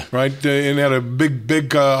 Oh, yeah. Right? And had a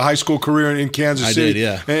big high school career in Kansas City. I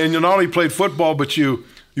did, yeah. And you not only played football, but you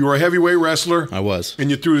were a heavyweight wrestler. I was. And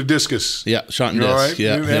you threw the discus. Yeah, shot and disc. Right?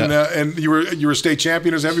 Yeah. And you were a state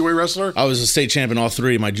champion as a heavyweight wrestler? I was a state champion all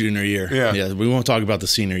 3 my junior year. Yeah. We won't talk about the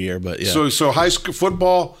senior year, but yeah. So high school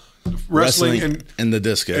football, wrestling and the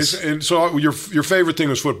discus. And so your favorite thing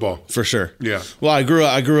was football. For sure. Yeah. Well, I grew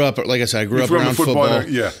up, like I said, I grew up around football.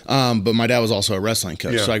 Yeah. But my dad was also a wrestling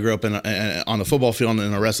coach. Yeah. So I grew up on the football field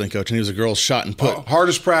and a wrestling coach, and he was a girls shot and put.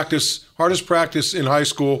 Hardest practice in high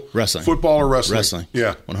school? Wrestling. Football or wrestling? Wrestling.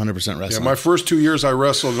 Yeah. 100% wrestling. Yeah, my first 2 years I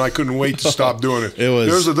wrestled, and I couldn't wait to stop doing it.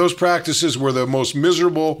 Those practices were the most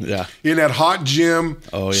miserable. Yeah. In that hot gym,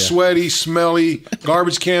 sweaty, smelly,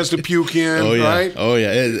 garbage cans to puke in, right? Oh,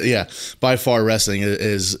 yeah. By far, wrestling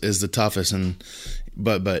is the toughest,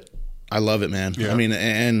 but I love it, man. Yeah. I mean,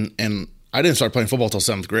 and I didn't start playing football till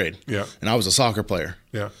 7th grade. Yeah. And I was a soccer player.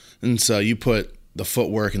 Yeah. And so you put the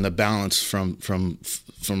footwork and the balance from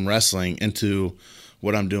wrestling into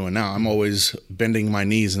what I'm doing now. I'm always bending my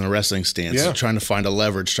knees in a wrestling stance, trying to find a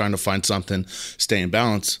leverage, trying to find something, stay in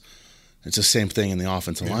balance. It's the same thing in the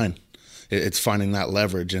offensive line. It's finding that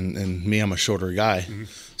leverage. And me, I'm a shorter guy,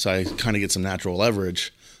 so I kind of get some natural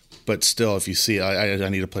leverage. But still, if you see, I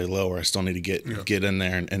need to play lower. I still need to get in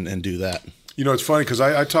there and do that. You know, it's funny because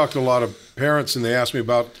I talk to a lot of parents, and they ask me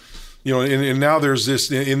about, and now there's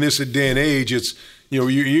this, in this day and age, it's,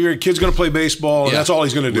 your kid's going to play baseball, and that's all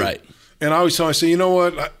he's going to do. Right. And I always tell him, I say, you know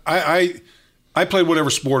what, I played whatever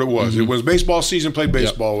sport it was. It was baseball season, played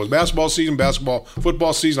baseball. It was basketball season, basketball.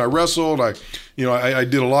 Football season, I wrestled. I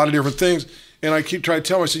did a lot of different things. And I keep trying to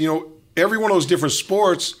tell them, I said, every one of those different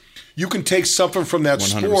sports, you can take something from that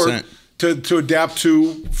 100%. Sport to adapt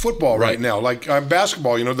to football right now. Like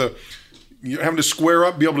basketball, you're having to square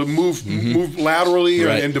up, be able to move laterally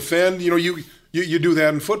and defend. You do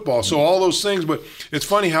that in football. So all those things. But it's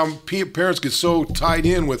funny how parents get so tied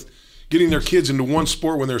in with getting their kids into one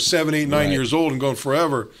sport when they're 7, 8, 9 years old and going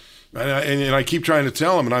forever. And I keep trying to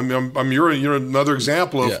tell them, and you're another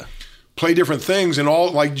example of play different things, and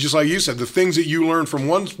all, like just like you said, the things that you learn from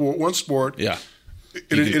one sport. Yeah.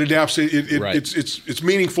 It adapts. It's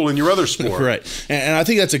meaningful in your other sport. Right. And I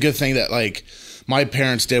think that's a good thing that like my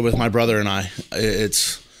parents did with my brother and I.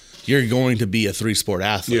 You're going to be a 3-sport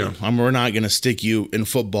athlete. Yeah. We're not going to stick you in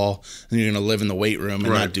football and you're going to live in the weight room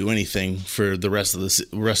and not do anything for the rest of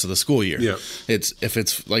the school year. Yeah. If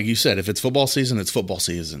it's like you said, if it's football season, it's football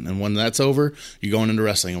season, and when that's over, you're going into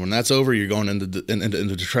wrestling, and when that's over, you're going into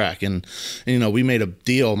the track. And we made a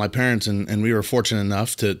deal, my parents, and we were fortunate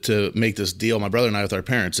enough to make this deal, my brother and I, with our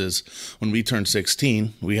parents. Is when we turned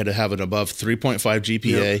 16, we had to have an above 3.5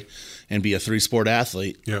 GPA. Yep. And be a 3-sport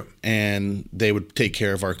athlete, and they would take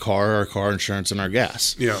care of our car insurance, and our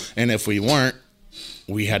gas. Yeah. And if we weren't,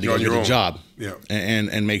 we had to go get a job,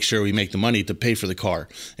 and make sure we make the money to pay for the car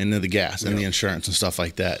and the gas and the insurance and stuff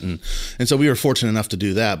like that. And so we were fortunate enough to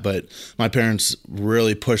do that. But my parents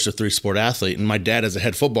really pushed a 3-sport athlete, and my dad is a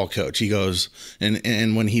head football coach. He goes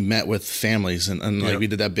and when he met with families and like we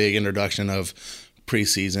did that big introduction of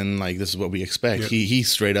preseason, like this is what we expect. He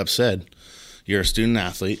straight up said, "You're a student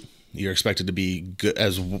athlete. You're expected to be good,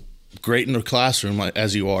 as great in the classroom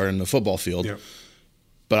as you are in the football field. Yep.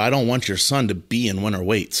 But I don't want your son to be in winter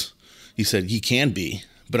weights." He said, "He can be,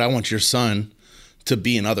 but I want your son to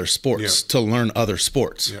be in other sports, to learn other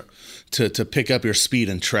sports, to pick up your speed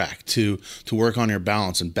in track, to work on your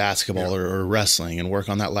balance in basketball or wrestling, and work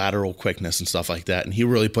on that lateral quickness and stuff like that." And he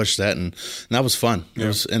really pushed that, and that was fun.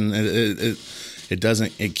 Yeah.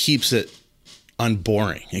 It keeps it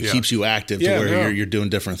unboring. It keeps you active to where you're doing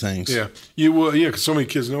different things. Yeah, you will. Yeah, because so many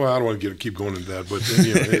kids know. I don't want to keep going into that, but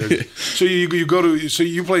so you go to. So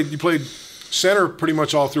you played center pretty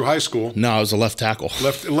much all through high school. No, I was a left tackle.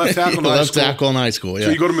 Left tackle in high school. Left tackle in high school. Yeah.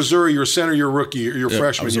 So you go to Missouri. You're a center. You're a rookie. You're a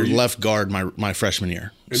freshman. I was a left guard my freshman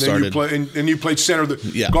year. And you played center.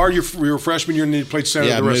 Guard your freshman year, and then you played center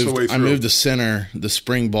the rest of the way through. I moved to center the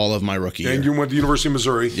spring ball of my rookie year. And you went to the University of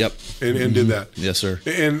Missouri. Yep. And did that. Yes, sir.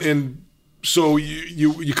 And so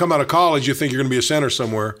you come out of college, you think you're going to be a center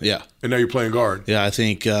somewhere. Yeah. And now you're playing guard. Yeah, I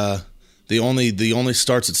think the only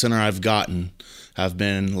starts at center I've gotten have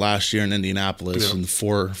been last year in Indianapolis, and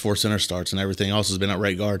four center starts, and everything else has been at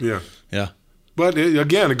right guard. Yeah. Yeah. But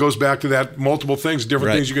again, it goes back to that multiple things,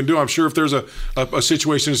 different things you can do. I'm sure if there's a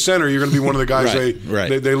situation at center, you're going to be one of the guys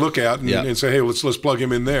they look at and say, hey, let's plug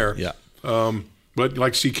him in there. Yeah. But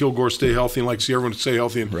like to see Kilgore stay healthy, and like to see everyone stay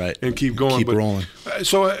healthy and keep going. Keep rolling.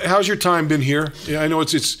 So how's your time been here? Yeah, I know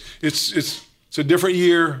it's a different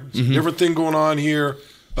year, it's a different thing going on here.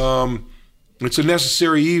 It's a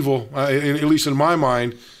necessary evil, at least in my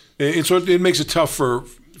mind, and so it makes it tough for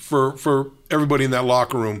everybody in that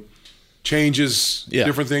locker room. Changes,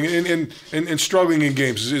 different thing, and struggling in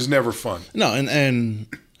games is never fun. No, and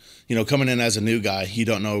coming in as a new guy, you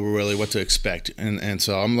don't know really what to expect. And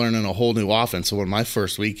so I'm learning a whole new offense. So when my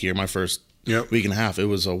first week here, my first week and a half, it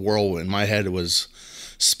was a whirlwind. My head was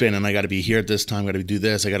spinning. I got to be here at this time. I got to do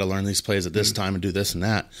this. I got to learn these plays at this time and do this and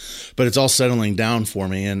that. But it's all settling down for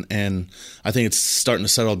me, and I think it's starting to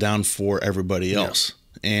settle down for everybody else.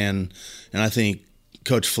 And I think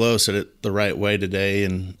Coach Flo said it the right way today,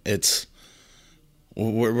 and it's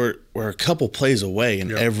we're a couple plays away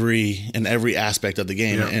in every aspect of the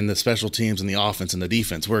game, and the special teams and the offense and the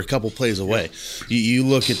defense. We're a couple plays away. You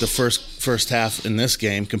look at the first half in this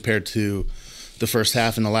game compared to the first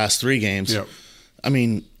half in the last 3 games. I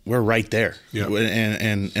mean, we're right there,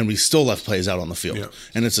 and we still left plays out on the field,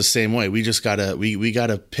 and it's the same way. We just gotta we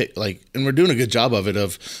gotta pick, like, and we're doing a good job of it,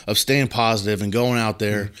 of staying positive and going out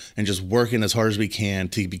there and just working as hard as we can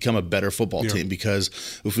to become a better football team. Because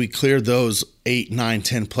if we clear those 8, 9,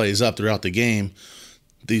 10 plays up throughout the game,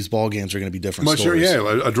 these ball games are going to be different stories.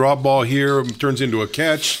 A drop ball here turns into a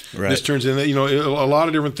catch. Right. This turns into, a lot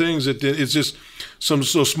of different things. It's just some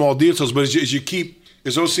so small details, but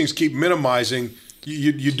as those things keep minimizing,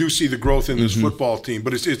 you do see the growth in this football team.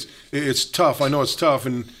 But it's tough. I know it's tough,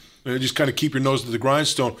 and just kind of keep your nose to the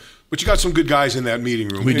grindstone. But you got some good guys in that meeting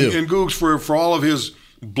room. We do. And Googs, for all of his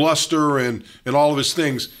bluster and all of his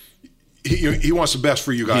things, he wants the best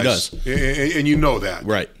for you guys. He does. And you know that.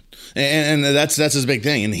 Right. And that's his big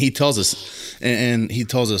thing. And he tells us,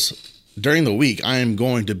 during the week, I am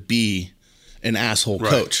going to be an asshole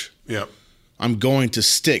coach. Yeah. I'm going to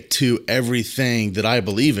stick to everything that I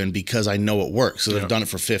believe in because I know it works. So I've done it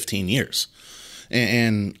for 15 years.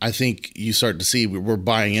 And I think you start to see we're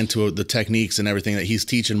buying into the techniques and everything that he's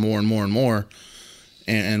teaching more and more and more.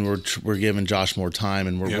 And we're giving Josh more time,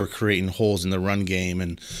 and we're creating holes in the run game,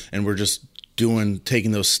 and we're just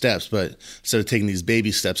taking those steps. But instead of taking these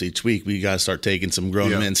baby steps each week, we got to start taking some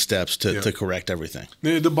grown men steps to correct everything.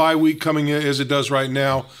 The bye week coming in as it does right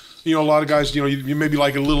now, a lot of guys, you maybe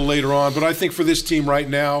like it a little later on, but I think for this team right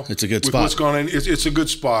now, it's a good with spot. What's going on, it's a good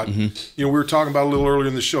spot. We were talking about a little earlier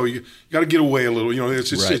in the show. You got to get away a little.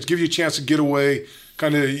 It gives you a chance to get away,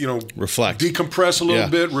 kind of reflect, decompress a little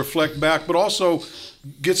bit, reflect back, but also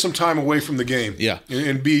get some time away from the game.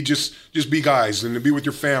 And be just be guys, and be with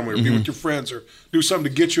your family, or be with your friends, or do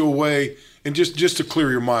something to get you away and just to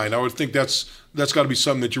clear your mind. I would think that's got to be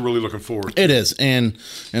something that you're really looking forward to. It is, and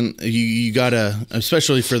you gotta,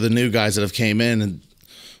 especially for the new guys that have came in, and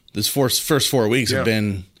this first 4 weeks have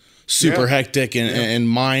been super hectic, and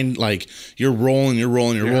mind, like, you're rolling,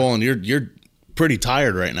 you're pretty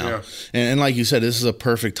tired right now, and like you said, this is a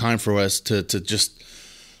perfect time for us to just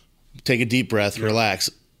take a deep breath, relax,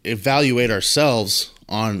 evaluate ourselves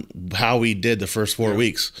on how we did the first 4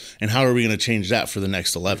 weeks, and how are we going to change that for the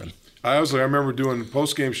next 11. I remember doing a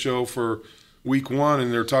post-game show for week 1,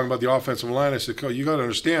 and they were talking about the offensive line. I said, Coach, you got to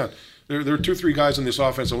understand, there are 2-3 guys on this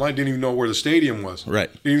offensive line didn't even know where the stadium was.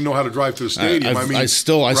 Right. Didn't even know how to drive to the stadium. I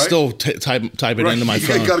still type it into my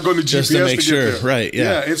phone. You got to go to GPS just to make sure. There. Right.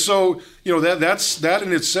 Yeah. And so that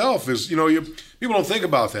in itself is people don't think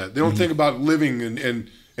about that. They don't think about living and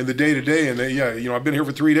the day to day. And I've been here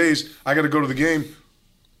for 3 days. I got to go to the game.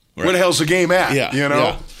 Right. Where the hell's the game at?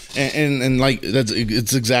 Yeah. And like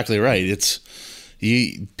it's exactly right. It's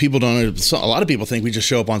people don't. A lot of people think we just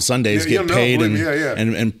show up on Sundays, get paid,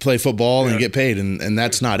 and play football and get paid, and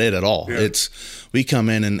that's not it at all. Yeah. It's we come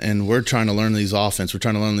in and we're trying to learn these offense, we're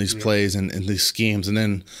trying to learn these plays and these schemes, and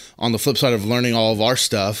then on the flip side of learning all of our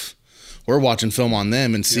stuff, we're watching film on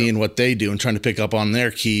them and seeing what they do and trying to pick up on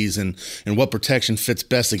their keys and what protection fits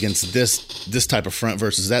best against this type of front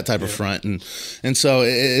versus that type of front. And so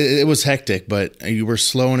it was hectic, but you were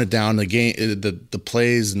slowing it down. The game, the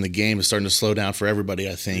plays and the game is starting to slow down for everybody,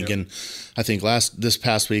 I think. And I think this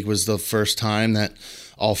past week was the first time that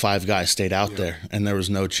all 5 guys stayed out there, and there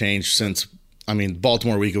was no change since. I mean,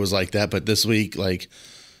 Baltimore week it was like that, but this week, like,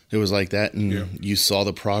 it was like that, and you saw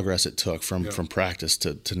the progress it took from practice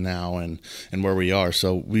to now and where we are.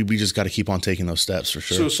 So we just got to keep on taking those steps for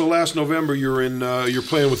sure. So last November you're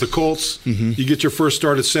playing with the Colts. Mm-hmm. You get your first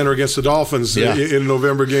start at center against the Dolphins in a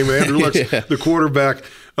November game. Andrew Luck's the quarterback.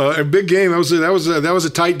 A big game. That was a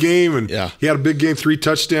tight game, and he had a big game, 3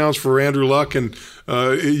 touchdowns for Andrew Luck. And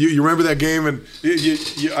you remember that game? And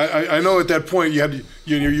I know at that point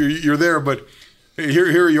you're there, but.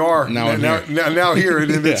 Here you are now here,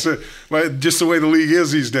 and it's just the way the league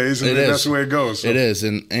is these days, and that's the way it goes. So. It is,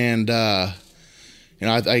 and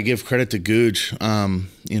I give credit to Googe.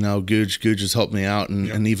 Googe has helped me out,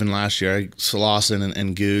 and even last year, Lawson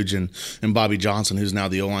and Googe and Bobby Johnson, who's now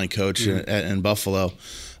the O-line coach in Buffalo,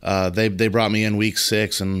 they brought me in week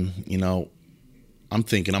 6, and I'm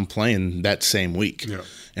thinking I'm playing that same week. Yeah.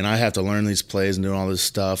 And I have to learn these plays and doing all this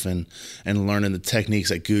stuff and learning the techniques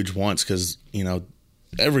that Googe wants because,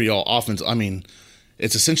 every offense, I mean,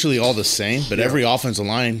 it's essentially all the same, but every offensive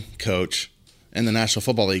line coach and the National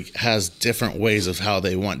Football League has different ways of how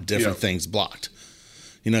they want different things blocked.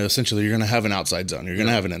 Essentially, you're going to have an outside zone. You're going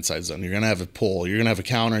to have an inside zone. You're going to have a pull. You're going to have a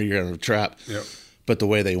counter. You're going to have a trap. Yep. But the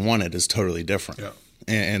way they want it is totally different. Yep.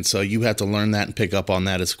 And so you have to learn that and pick up on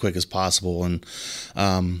that as quick as possible. And,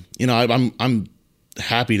 I'm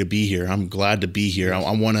happy to be here. I'm glad to be here. I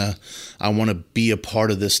want to be a part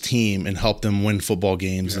of this team and help them win football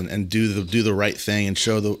games and do the right thing and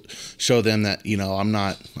show them that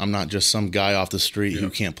I'm not just some guy off the street who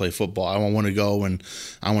can't play football. I want to go and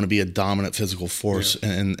I want to be a dominant physical force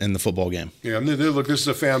in the football game. Yeah, look, this is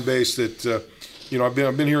a fan base that I've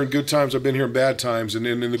been here in good times. I've been here in bad times, and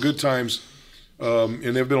in the good times,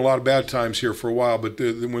 and there've been a lot of bad times here for a while. But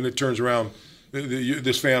when it turns around,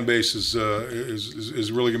 this fan base is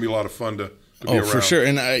really going to be a lot of fun to be around. For sure.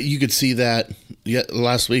 And you could see that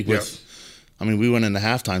last week with, we went into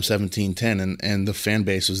halftime 17-10 and the fan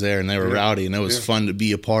base was there and they were rowdy and it was fun to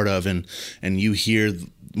be a part of. And you hear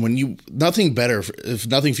if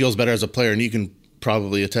nothing feels better as a player, and you can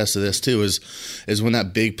probably attest to this too, is when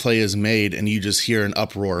that big play is made and you just hear an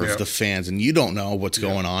uproar of the fans and you don't know what's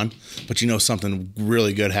going on, but something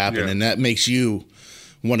really good happened and that makes you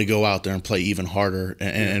want to go out there and play even harder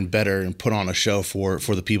and better and put on a show for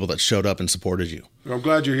the people that showed up and supported you. I'm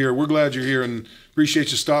glad you're here. We're glad you're here and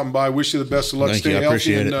appreciate you stopping by. Wish you the best of luck. Thank Stay you. I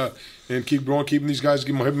healthy appreciate and keep growing, keeping these guys.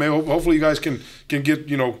 Hopefully you guys can get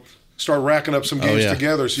start racking up some games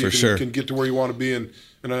together so you can get to where you want to be. And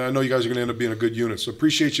I know you guys are going to end up being a good unit. So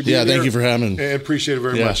appreciate you being here. Yeah, thank you for having me. And appreciate it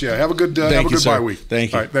very much. Yeah, have a good bye week.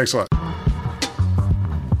 Thank you. All right, thanks a lot.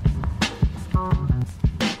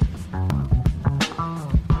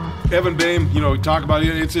 Evan Boehm, talk about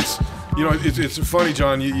it. It's funny,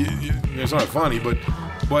 John. It's not funny, but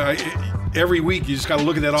every week you just got to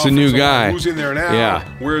look at that offense. It's a new guy. Who's in there now? Yeah.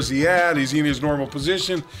 Where's he at? Is he in his normal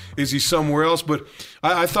position? Is he somewhere else? But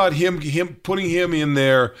I thought him putting him in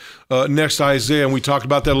there next to Isaiah, and we talked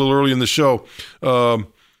about that a little early in the show.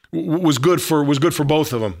 Was good for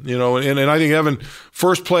both of them, and I think Evan,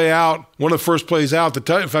 first play out, one of the first plays out,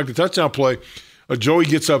 the touchdown play. Joey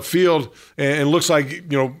gets upfield and looks like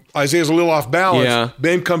Isaiah's a little off balance. Yeah.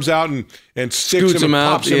 Ben comes out and sticks him and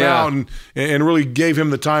pops him out and really gave him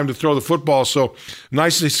the time to throw the football. So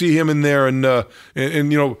nice to see him in there and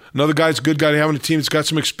another guy's a good guy to have on the team that's got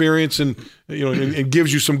some experience and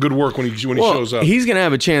gives you some good work when he shows up. He's going to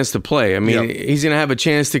have a chance to play. He's going to have a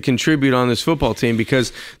chance to contribute on this football team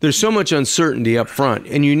because there's so much uncertainty up front,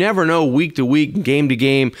 and you never know week to week, game to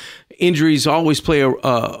game. Injuries always play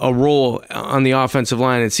a role on the offensive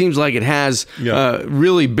line. It seems like it has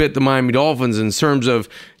really bit the Miami Dolphins in terms of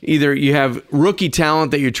either you have rookie talent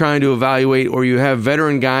that you're trying to evaluate or you have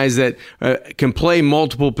veteran guys that can play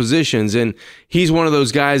multiple positions. And he's one of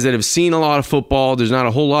those guys that have seen a lot of football. There's not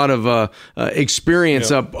a whole lot of experience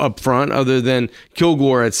up front other than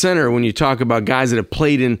Kilgore at center when you talk about guys that have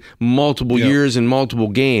played in multiple years and multiple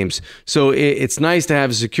games. So it's nice to have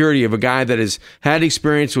a security of a guy that has had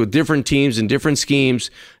experience with different teams and different schemes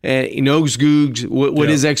and he knows Googs, what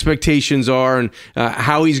his expectations are and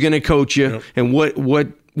how he's going to coach you and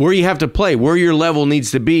where you have to play, where your level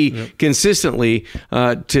needs to be consistently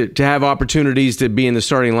to have opportunities to be in the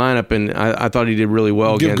starting lineup. And I thought he did really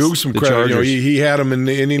well against Goose some the credit. Chargers. He had him in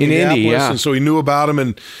Indianapolis, and so he knew about him.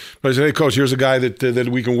 And I said, "Hey, Coach, here's a guy that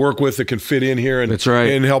we can work with that can fit in here and That's right.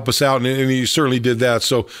 and help us out." And he certainly did that.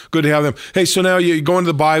 So good to have them. Hey, so now you go into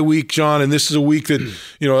the bye week, John, and this is a week that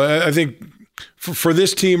I think. For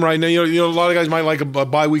this team right now, a lot of guys might like a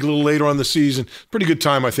bye week a little later on the season. Pretty good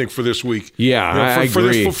time, I think, for this week. Yeah, I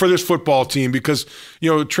agree. For this football team because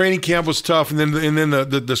training camp was tough, and then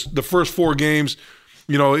the first 4 games.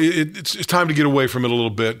 It's time to get away from it a little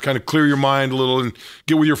bit, kind of clear your mind a little and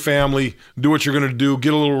get with your family, do what you're going to do,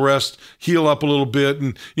 get a little rest, heal up a little bit.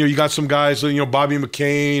 And, you got some guys, Bobby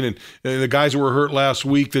McCain and the guys that were hurt last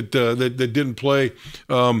week that didn't play.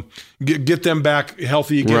 Get them back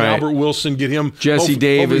healthy again. Right. Albert Wilson, get him. Jesse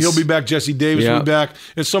Davis. He'll be back. Jesse Davis will be back.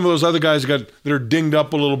 And some of those other guys that are dinged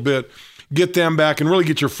up a little bit. Get them back and really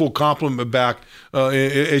get your full complement back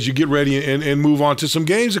as you get ready and move on to some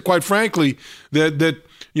games that, quite frankly, that are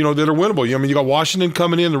winnable. You got Washington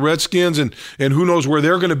coming in, the Redskins, and who knows where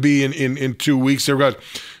they're going to be in 2 weeks. They've got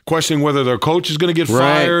questioning whether their coach is going to get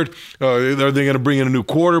fired. Are they going to bring in a new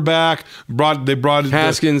quarterback? They brought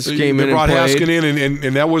Haskins came in. They brought Haskins in,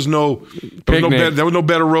 and that was no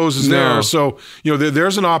bed of roses there. So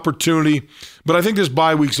there's an opportunity. But I think this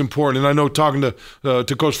bye week's important, and I know talking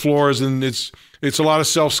to Coach Flores, and it's a lot of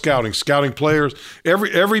scouting players.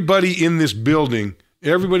 Everybody in this building,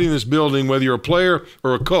 whether you're a player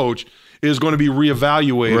or a coach, is going to be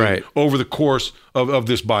reevaluated over the course of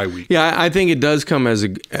this bye week. Yeah, I think it does come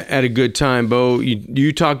at a good time, Bo.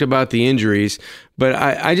 You talked about the injuries, but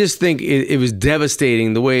I just think it was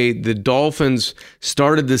devastating the way the Dolphins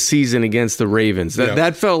started the season against the Ravens.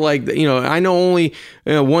 That felt like, I know only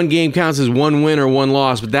one game counts as one win or one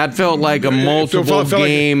loss, but that felt like a multiple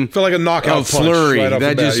game. Felt like a knockout flurry. Punch right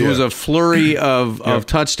that just was a flurry of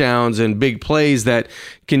touchdowns and big plays that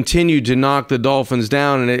continued to knock the Dolphins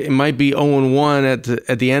down, and it might be 0-1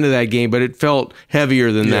 at the end of that game, but it felt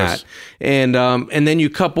heavier than that. And then you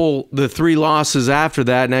couple the 3 losses after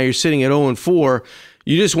that. Now you're sitting at 0-4.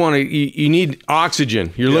 You just want to. You need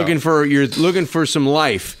oxygen. You're looking for some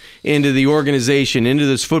life into the organization, into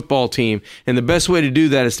this football team. And the best way to do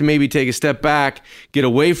that is to maybe take a step back, get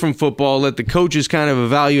away from football, let the coaches kind of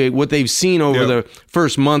evaluate what they've seen over the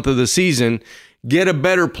first month of the season, get a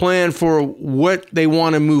better plan for what they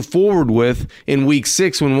want to move forward with in week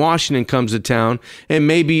 6 when Washington comes to town. And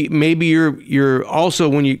maybe you're also,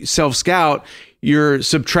 when you self-scout, you're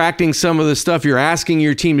subtracting some of the stuff you're asking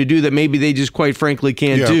your team to do that maybe they just quite frankly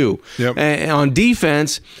can't do. And on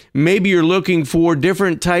defense, maybe you're looking for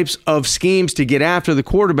different types of schemes to get after the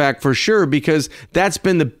quarterback for sure, because that's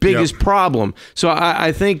been the biggest problem. So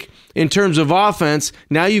I think in terms of offense,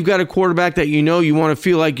 now you've got a quarterback that you want to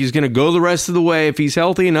feel like he's going to go the rest of the way. If he's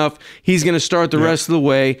healthy enough, he's going to start the rest of the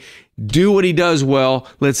way. Do what he does well.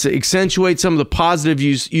 Let's accentuate some of the positive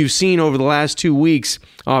you've seen over the last 2 weeks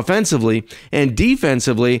offensively. And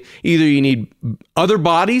defensively, either you need other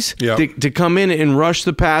bodies to come in and rush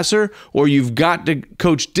the passer, or you've got to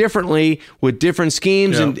coach differently with different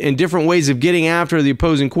schemes and different ways of getting after the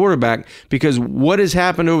opposing quarterback, because what has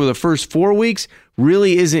happened over the first 4 weeks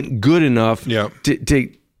really isn't good enough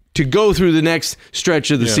to go through the next stretch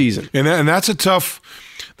of the season. And that's a tough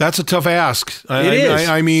ask. It is.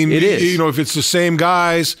 I mean, it is. If it's the same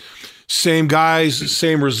guys,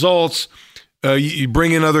 same results, you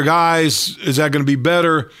bring in other guys, is that going to be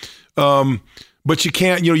better? But you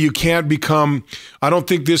can't become. I don't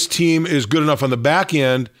think this team is good enough on the back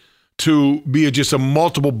end to be just a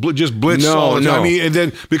multiple blitz. No. I mean, and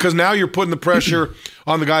then because now you're putting the pressure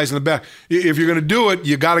on the guys in the back. If you're going to do it,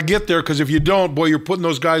 you got to get there, because if you don't, boy, you're putting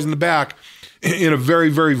those guys in the back in a very,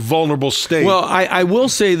 very vulnerable state. Well, I will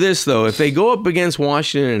say this, though. If they go up against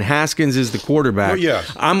Washington and Haskins is the quarterback,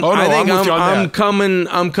 I'm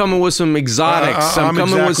coming with some exotics. I'm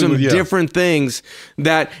coming with some different things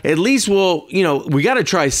that at least we got to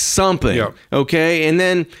try something. Yeah. Okay? And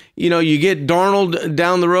then, you get Darnold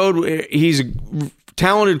down the road. He's a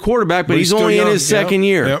talented quarterback, but he's only in his second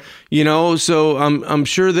year. So I'm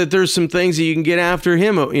sure that there's some things that you can get after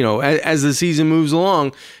him, as the season moves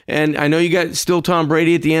along. And I know you got still Tom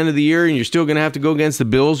Brady at the end of the year, and you're still going to have to go against the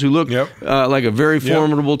Bills, who look like a very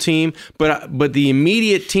formidable team. But the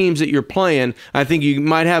immediate teams that you're playing, I think you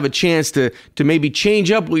might have a chance to maybe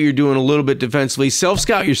change up what you're doing a little bit defensively,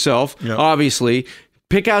 self-scout yourself, obviously.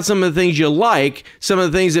 Pick out some of the things you like, some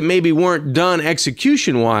of the things that maybe weren't done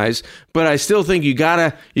execution-wise, but I still think you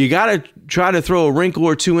gotta try to throw a wrinkle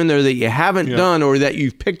or two in there that you haven't done, or that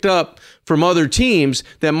you've picked up from other teams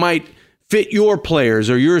that might fit your players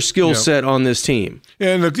or your skill set on this team.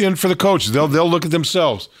 And for the coaches, they'll look at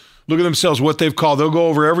themselves. What they've called. They'll go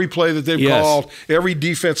over every play that they've called, every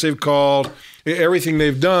defense they've called, everything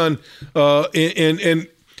they've done, and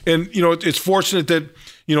it's fortunate that.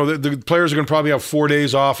 The players are going to probably have 4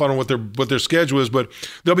 days off. I don't know what their schedule is, but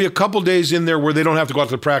there'll be a couple days in there where they don't have to go out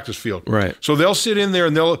to the practice field. Right. So they'll sit in there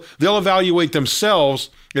and they'll evaluate themselves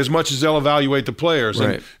as much as they'll evaluate the players,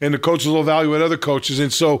 and the coaches will evaluate other coaches.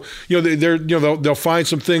 And so they'll find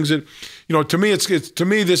some things that to me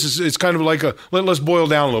it's kind of like let's boil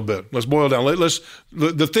down a little bit. Let's boil down.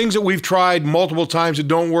 The things that we've tried multiple times that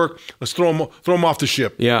don't work, let's throw them off the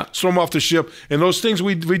ship. Yeah, let's throw them off the ship. And those things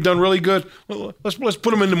we've done really good, let's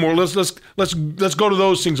put them into more. Let's go to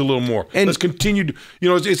those things a little more. And let's continue to,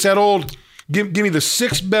 it's that old. Give me the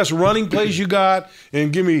 6 best running plays you got,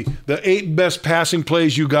 and give me the 8 best passing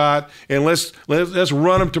plays you got, and let's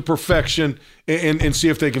run them to perfection and see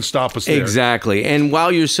if they can stop us there. Exactly. And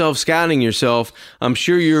while you're self-scouting yourself, I'm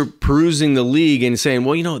sure you're perusing the league and saying,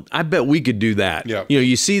 well, I bet we could do that. Yeah.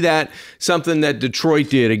 You see that, something that Detroit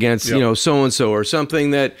did against, so-and-so, or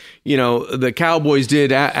something that, the Cowboys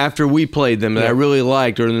did after we played them that I really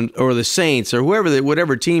liked, or the Saints, or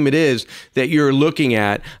whatever team it is that you're looking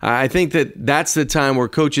at. I think that's the time where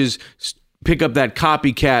coaches pick up that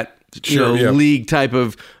copycat league type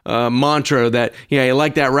of mantra that, I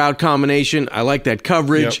like that route combination. I like that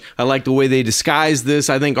coverage. Yep. I like the way they disguise this.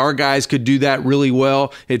 I think our guys could do that really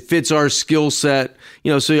well. It fits our skill set.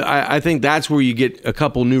 So I think that's where you get a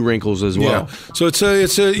couple new wrinkles as well. Yeah. So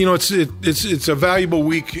it's a valuable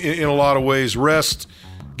week in a lot of ways. Rest,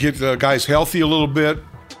 get the guys healthy a little bit,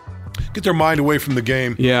 get their mind away from the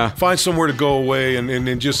game. Yeah. Find somewhere to go away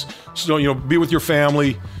and just be with your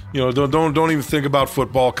family. Don't even think about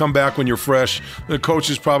football. Come back when you're fresh. The coach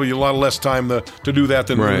is probably a lot less time to do that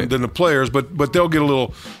than the players, but they'll get a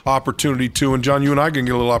little opportunity too. And John, you and I can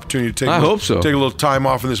get a little opportunity to take a little time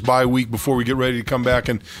off in this bye week before we get ready to come back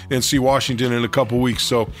and see Washington in a couple weeks.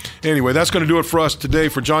 So anyway, that's going to do it for us today.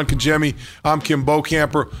 For John Congemi, I'm Kim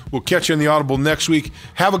Bokamper. We'll catch you in the Audible next week.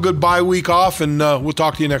 Have a good bye week off, and we'll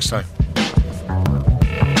talk to you next time.